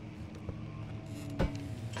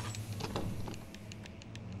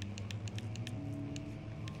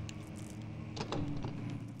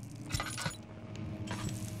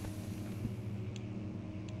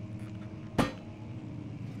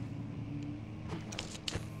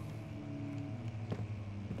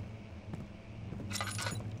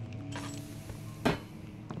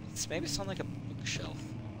 Maybe sound like a bookshelf.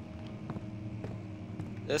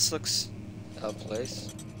 This looks out of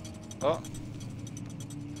place. Oh.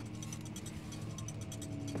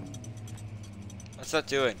 What's that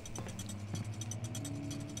doing?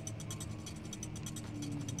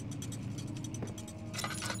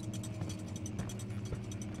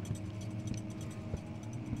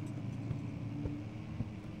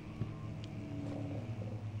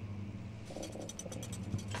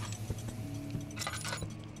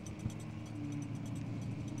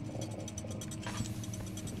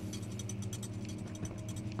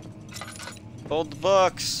 Hold the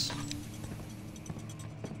books.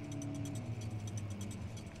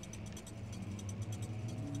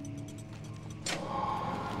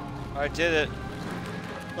 I did it.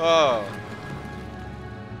 Oh.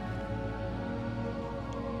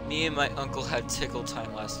 Me and my uncle had tickle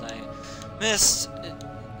time last night. Miss,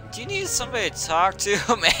 do you need somebody to talk to,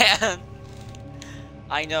 man?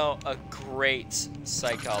 I know a great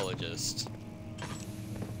psychologist.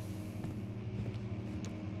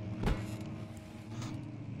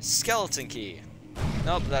 Skeleton key.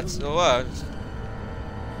 Nope, that's the one.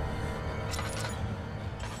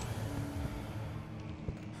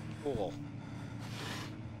 Cool.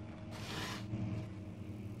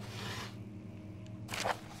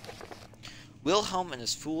 Wilhelm and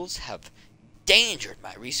his fools have endangered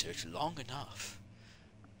my research long enough.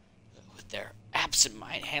 With their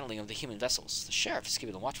absent-minded handling of the human vessels, the sheriff is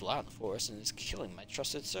keeping a watchful eye on the forest and is killing my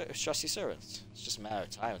trusty servants. It's just a matter of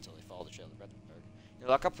time until they follow the trail of Brandenburg. You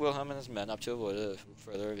lock up Wilhelm and his men up to avoid a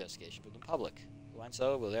further investigation from the public. The wine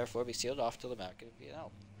cellar will therefore be sealed off till the matter can be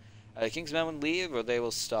helped. The king's men will leave, or they will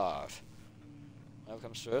starve. Whatever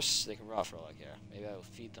comes first, they can rot for all I care. Maybe I will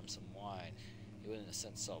feed them some wine. It would, in a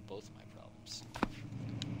sense, solve both of my problems.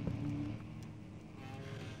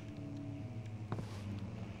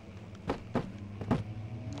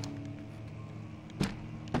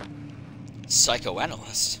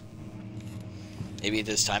 Psychoanalyst. Maybe it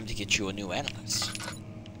is time to get you a new analyst.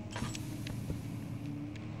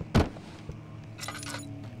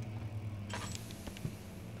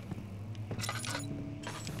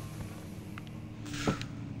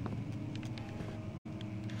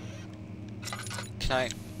 Can I?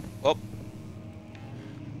 Oh.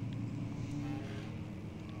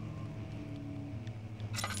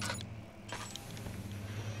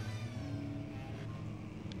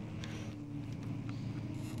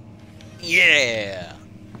 Yeah.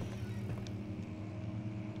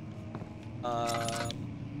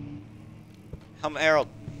 Helmet Herald.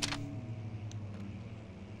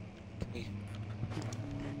 Yeah.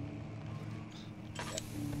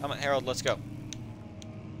 Helmet Herald, let's go.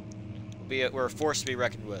 We're a force to be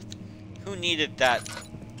reckoned with. Who needed that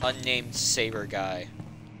unnamed saber guy?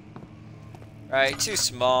 Right, too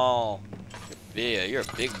small. You're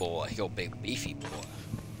a big boy. You're a big beefy boy.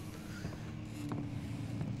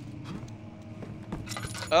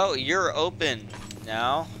 Oh, you're open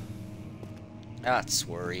now. That's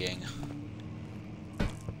worrying.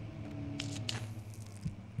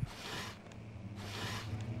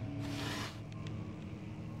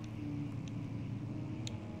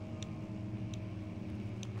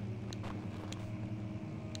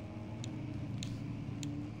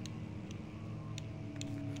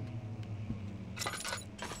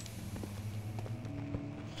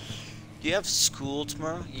 Do you have school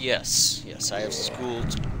tomorrow? Yes. Yes, I have school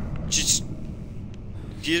Just...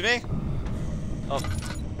 Excuse me? Oh.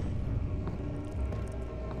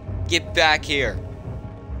 Get back here.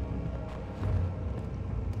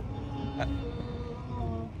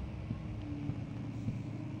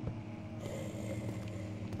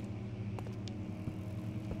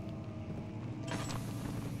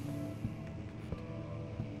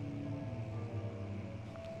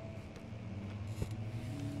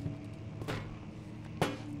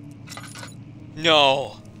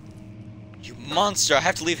 No! You monster! I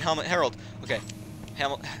have to leave Helmet Herald. Okay.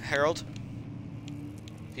 Helmet Herald?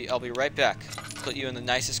 I'll be right back. Put you in the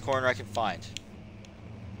nicest corner I can find.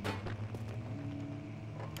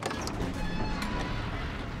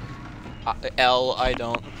 I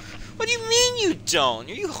don't. What do you mean you don't?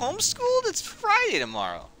 Are you homeschooled? It's Friday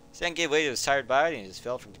tomorrow. Stan gave way to his tired body and he just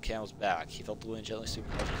fell from the camel's back. He felt the wind gently sweep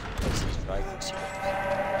across his dry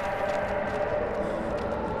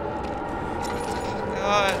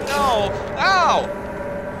no! Ow!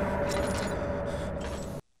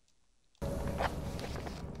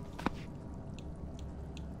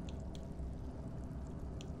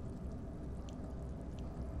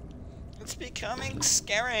 It's becoming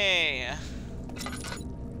scary.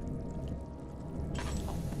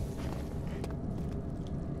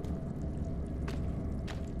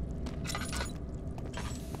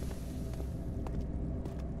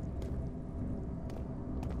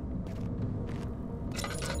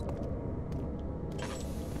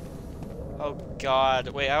 Oh God!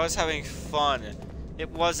 Wait, I was having fun. It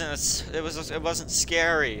wasn't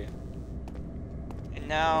scary. And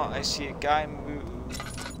now I see a guy move,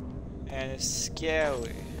 and it's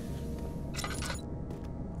scary.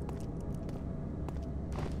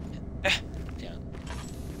 Damn.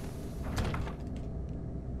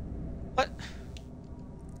 What?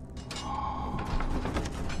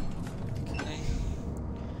 Okay.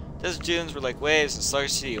 There's dunes were like waves in a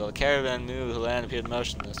sluggish sea, while the caravan moved, the land appeared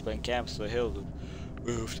motionless, but encamped so the hill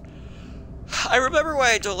moved. I remember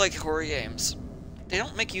why I don't like horror games. They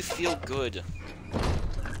don't make you feel good.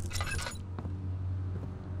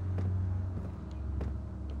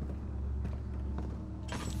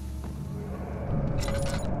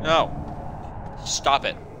 No. Stop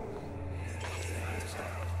it.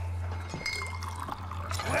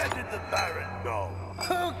 Where did the Baron go?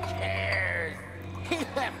 Who cares? He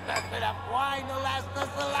left us enough wine to last us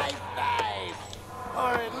a lifetime.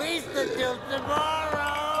 Or at least until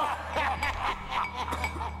tomorrow.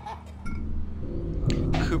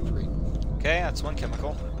 Coopery. Okay, that's one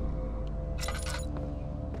chemical.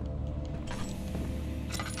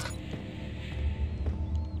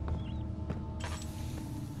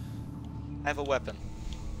 I have a weapon.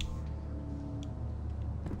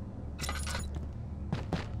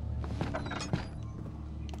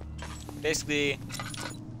 Basically,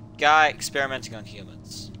 guy experimenting on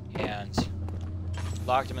humans, and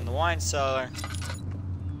locked him in the wine cellar.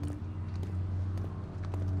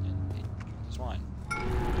 And his wine.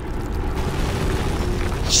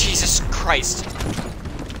 Jesus Christ!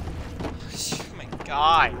 Oh my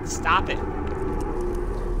God! Stop it! I'm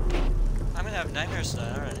gonna have nightmares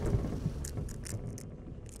tonight. All right.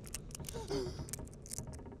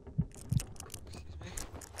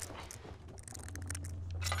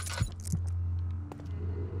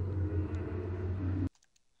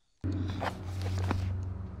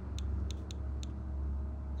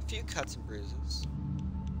 Cuts and bruises.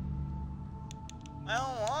 I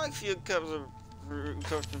don't like a few cuts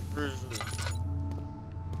and bruises.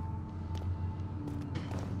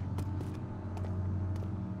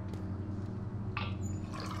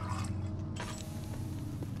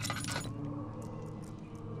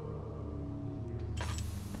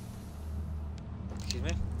 Excuse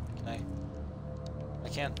me? Can I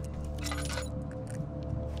can't.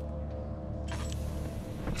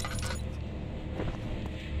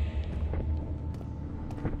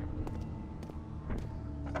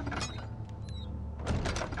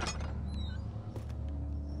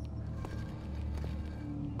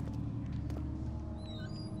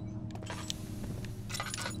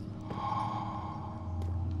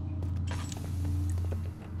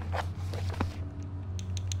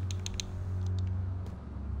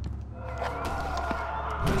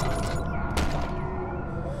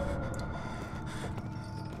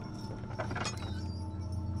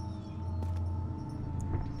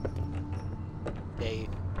 They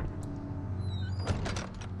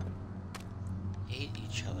hate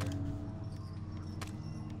each other.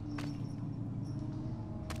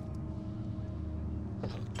 Oh,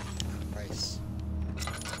 Christ.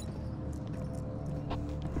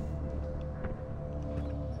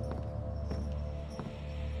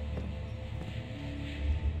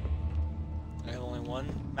 I have only one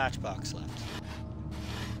matchbox left.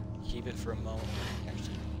 Keep it for a moment.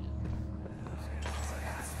 Actually,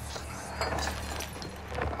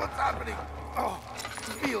 What's happening? Oh, it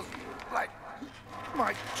feels like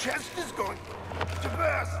my chest is going to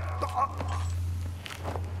burst.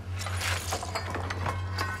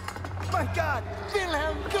 My God!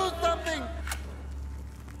 Wilhelm, do something!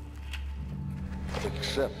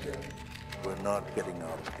 Accept it. We're not getting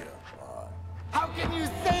out of here alive. How can you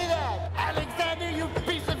say that? Alexander, you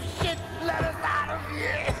piece of shit! Let us out of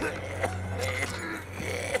here!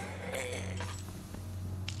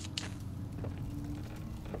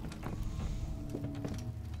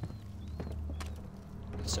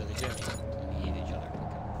 so they do hate each other.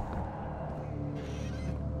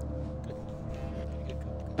 Good. Good, good, good.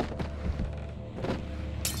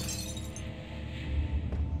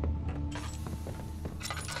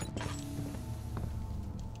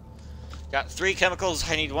 Got 3 chemicals,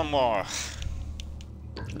 I need 1 more.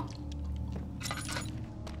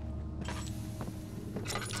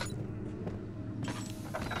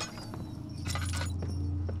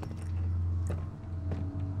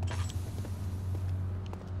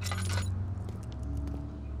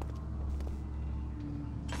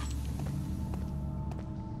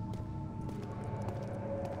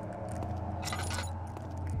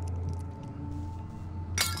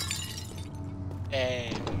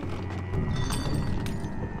 Hey.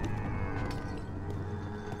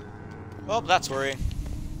 Well, that's worrying.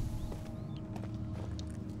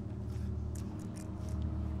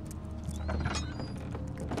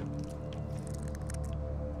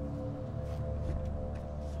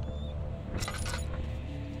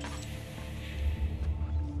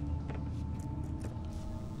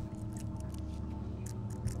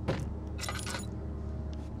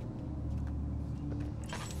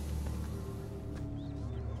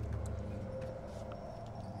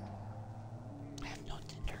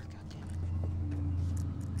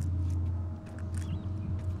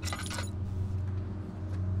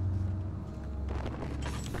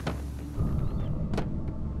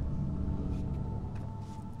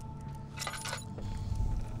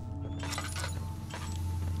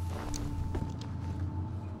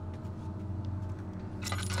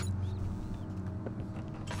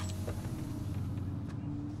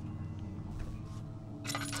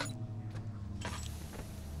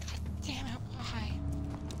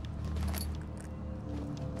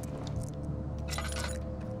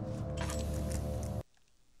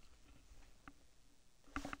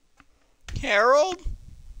 Harold?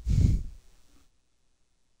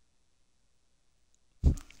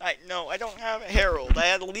 No, I don't have a Harold. I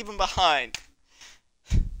had to leave him behind.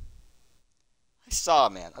 I saw a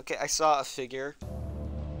man. Okay, I saw a figure.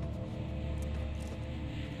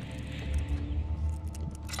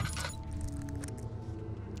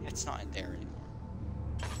 It's not in there anymore.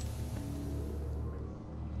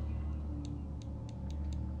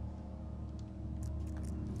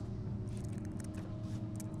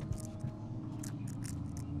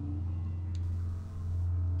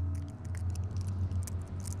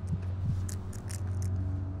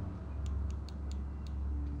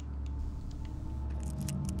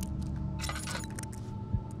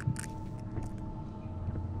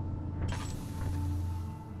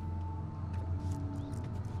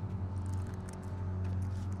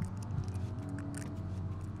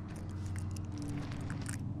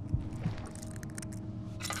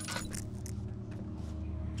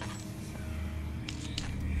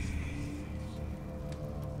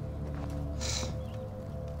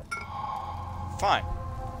 Fine.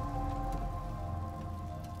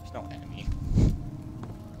 There's no enemy.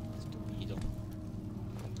 It's the beetle.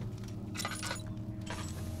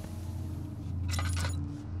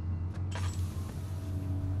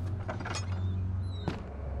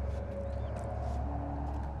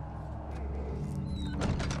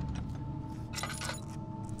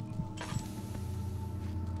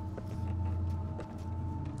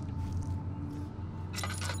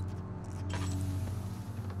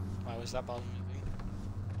 Why was that bothering me?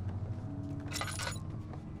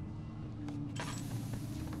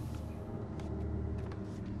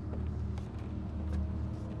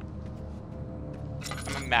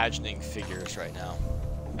 I'm imagining figures right now.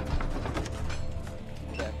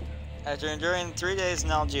 Okay. After enduring 3 days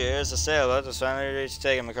in Algiers, the sailboat was finally ready to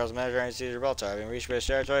take him across the Mediterranean Sea to Gibraltar. Having reached British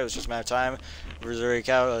territory, it was just a matter of time for his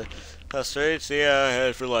recovery. Straight sea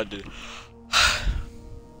ahead for London.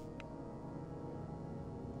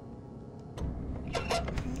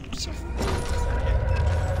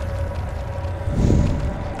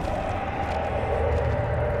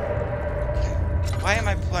 Why am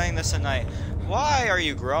I playing this at night? Why are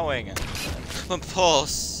you growing?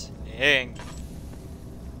 Pulsing.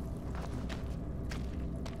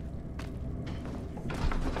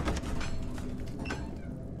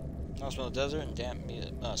 Lost in the desert and damp meat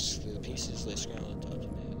at musk. Through the pieces lay scrambled and told you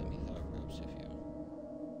maybe let me thought ropes if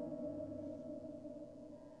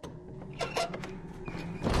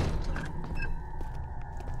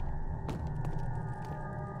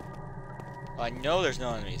you. I know there's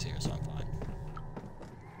no enemies here, so I'm fine.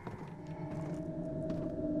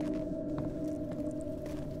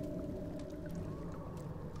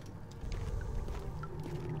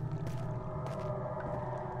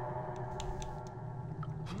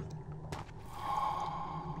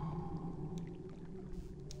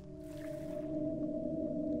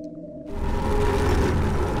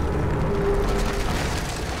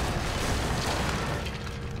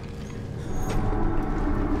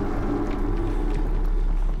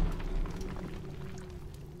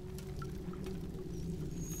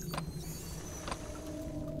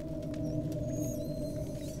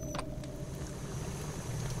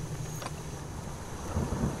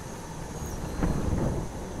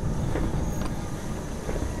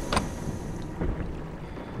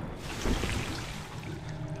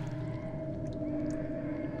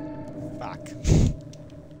 Fuck.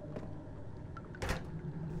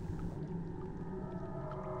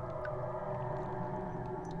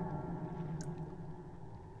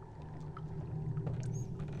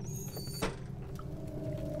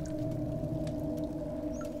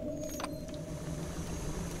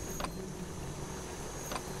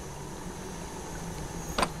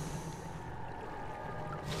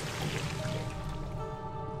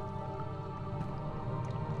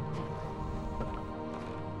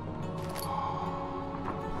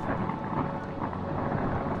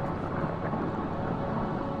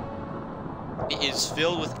 It is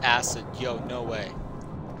filled with acid. Yo, no way.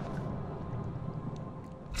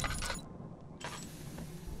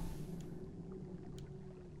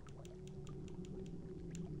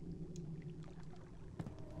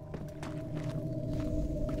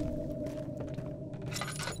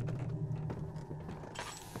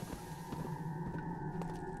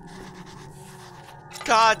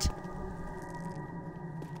 God!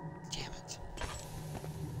 Damn it.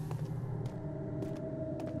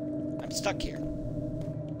 I'm stuck here.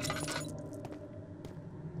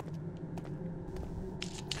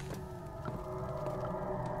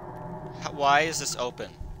 Why is this open?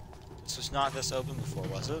 This was not this open before,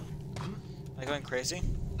 was it? Am I going crazy?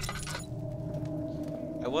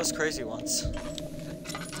 I was crazy once.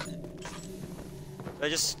 Do I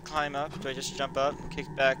just climb up? Do I just jump up, kick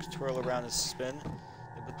back, twirl around and spin? It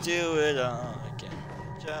will do it all again.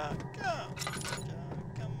 Ja, go. Ja,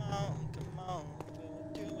 come on. We'll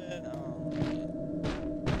do it all again.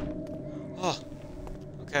 Oh,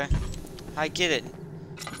 okay. I get it.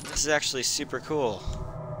 This is actually super cool.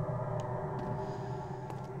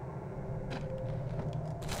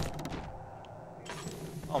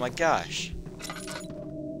 Oh my gosh.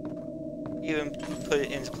 Even put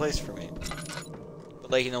it into place for me. But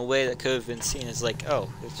like in a way that could have been seen as like,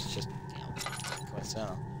 oh, it's just, you know,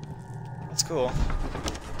 coincidental. That's cool.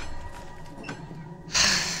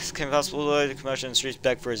 It's impossible to avoid the commotion in the streets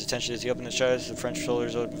back for his attention as he opened the shutters. The French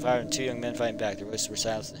soldiers opened fire and two young men fighting back. Their voices were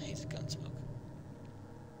silenced in the haze of gun smoke.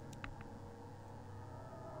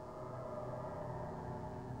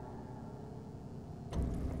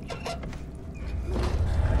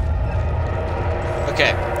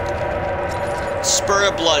 Okay. Spur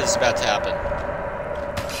of blood is about to happen.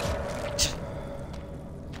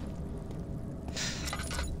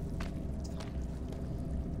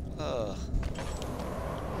 Ugh.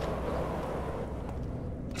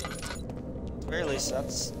 At the very least,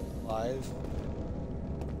 that's live.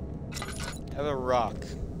 I have a rock.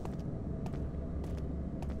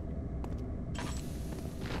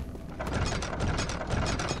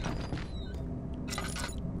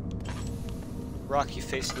 Rock, you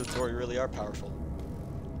face the door, you really are powerful.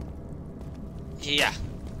 Yeah.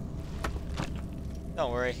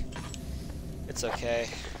 Don't worry. It's okay.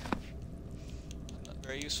 Not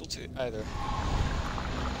very useful to either.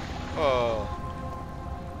 Oh.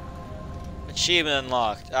 Achievement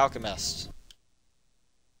unlocked. Alchemist.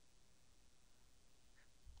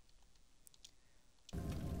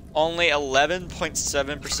 Only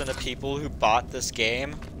 11.7% of people who bought this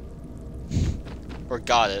game or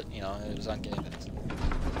got it, you know, it was on Game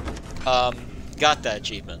Pass, got that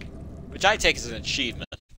achievement, which I take as an achievement.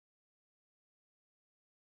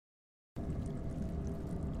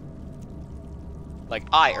 Like,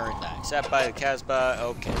 I earned that. Except by the Casbah,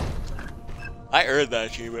 okay. I earned that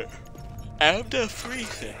achievement. And the free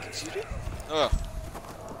things. Ugh.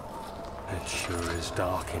 It sure is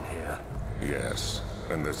dark in here. Yes,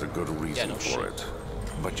 and there's a good reason no for shit. it.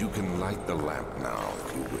 But you can light the lamp now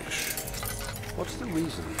if you wish. What's the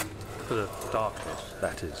reason? For the darkness,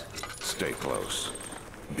 that is. Stay close.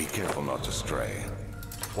 Be careful not to stray.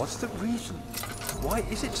 What's the reason? Why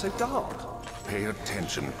is it so dark? Pay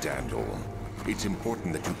attention, Daniel. It's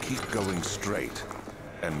important that you keep going straight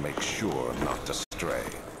and make sure not to stray.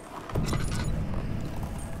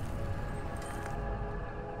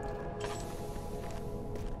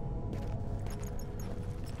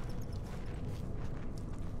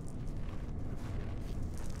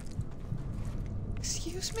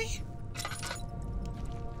 Excuse me?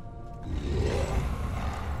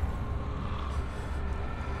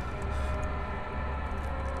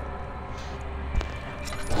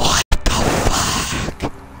 What the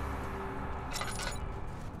fuck?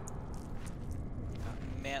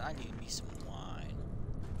 Man, I need me some wine.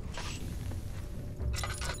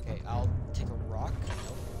 Okay, I'll take a rock.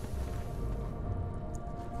 Nope.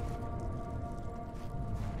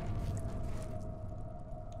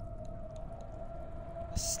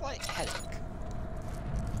 A slight headache.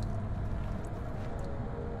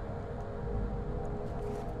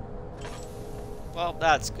 Well,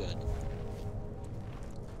 that's good.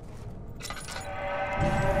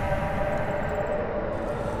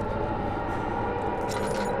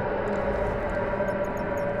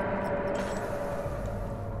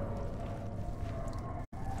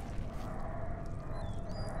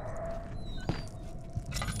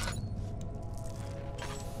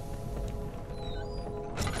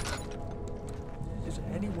 Is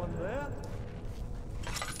anyone there?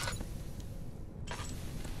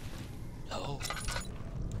 No.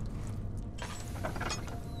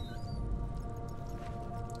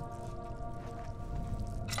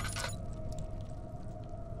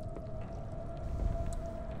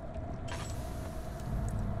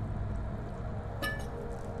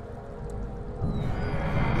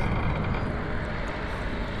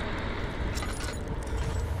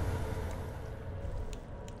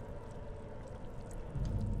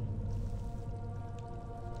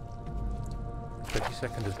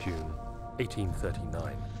 Of June,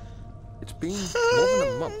 1839. It's been more than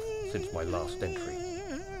a month since my last entry.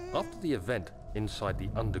 After the event inside the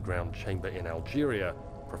underground chamber in Algeria,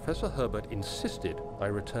 Professor Herbert insisted I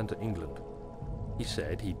return to England. He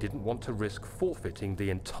said he didn't want to risk forfeiting the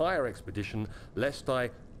entire expedition lest I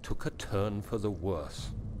took a turn for the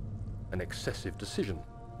worse. An excessive decision,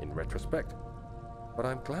 in retrospect. But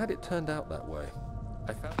I'm glad it turned out that way.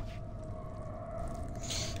 I found...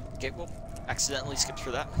 Okay, well, Accidentally skipped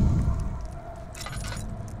for that.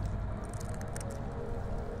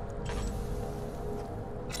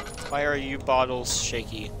 Why are you bottles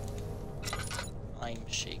shaky? I'm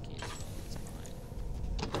shaky. It's mine.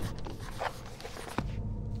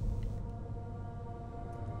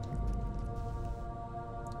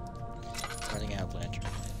 Running out of lantern.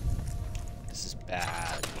 This is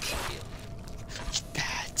bad. It's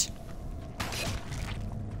bad.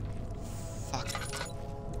 Fuck.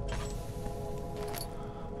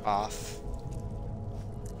 Off.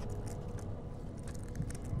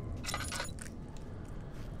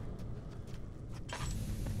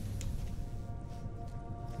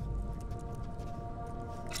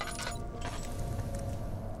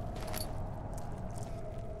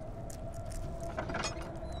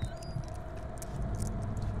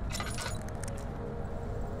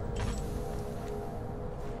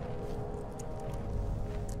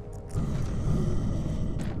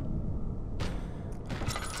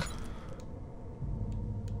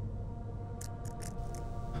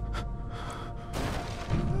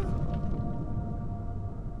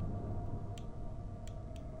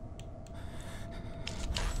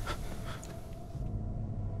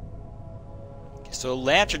 So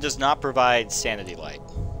lantern does not provide sanity light.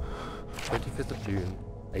 25th of June,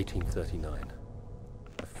 1839.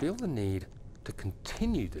 I feel the need to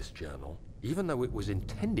continue this journal, even though it was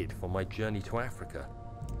intended for my journey to Africa.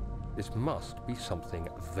 This must be something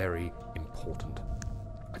very important.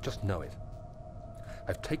 I just know it.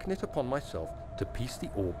 I've taken it upon myself to piece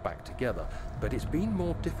the orb back together, but it's been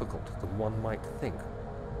more difficult than one might think.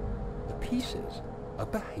 The pieces are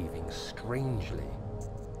behaving strangely.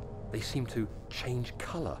 They seem to change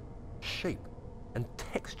color, shape, and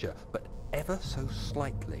texture, but ever so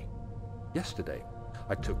slightly. Yesterday,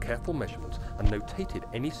 I took careful measurements and notated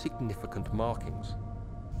any significant markings.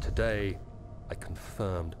 Today, I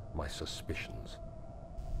confirmed my suspicions.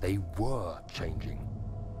 They were changing.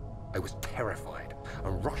 I was terrified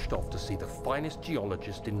and rushed off to see the finest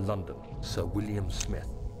geologist in London, Sir William Smith.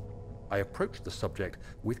 I approached the subject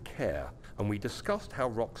with care, and we discussed how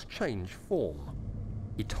rocks change form.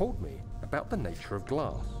 He told me about the nature of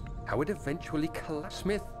glass, how it eventually collapsed.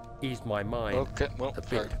 Smith eased my mind a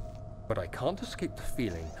bit, but I can't escape the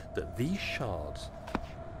feeling that these shards...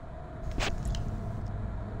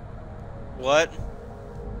 What?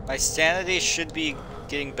 My sanity should be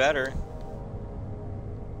getting better.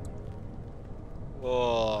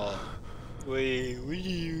 Whoa. Wait, what are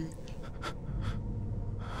you?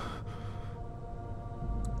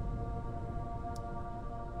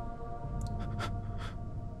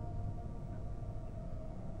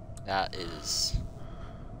 That is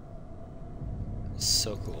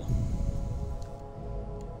so cool.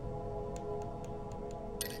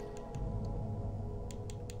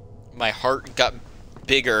 My heart got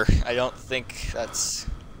bigger. I don't think that's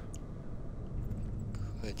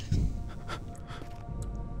good.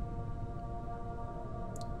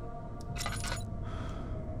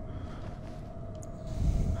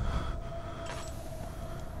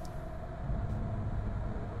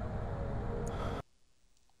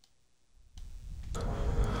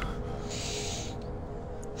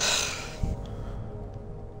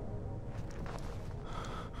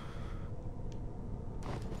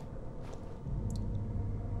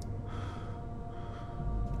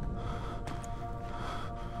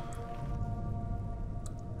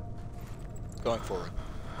 Going forward.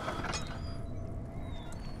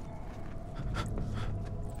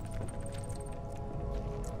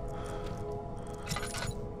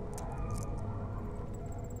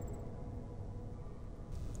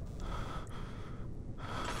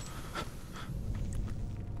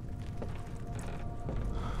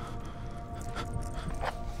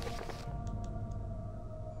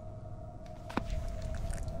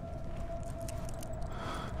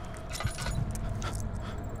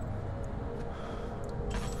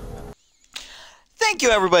 Thank you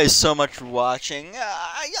everybody so much for watching.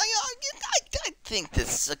 I think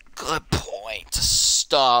this is a good point to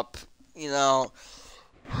stop. You know,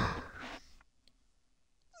 I'm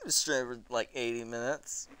streaming for like 80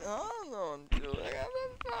 minutes. I don't know what I'm doing.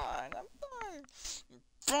 I'm fine. I'm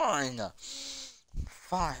fine.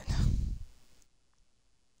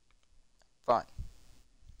 Fine.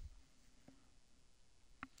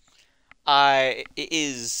 Fine. It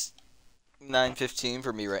is 9:15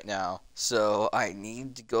 for me right now, so I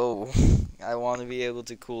need to go. I want to be able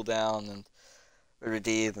to cool down and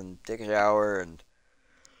breathe and take a shower and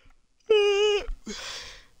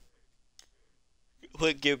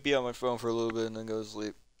be on my phone for a little bit and then go to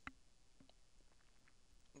sleep.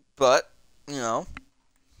 But, you know,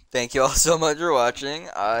 thank you all so much for watching.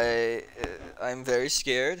 I'm very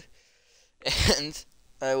scared, And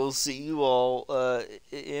I will see you all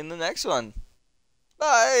in the next one.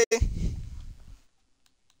 Bye!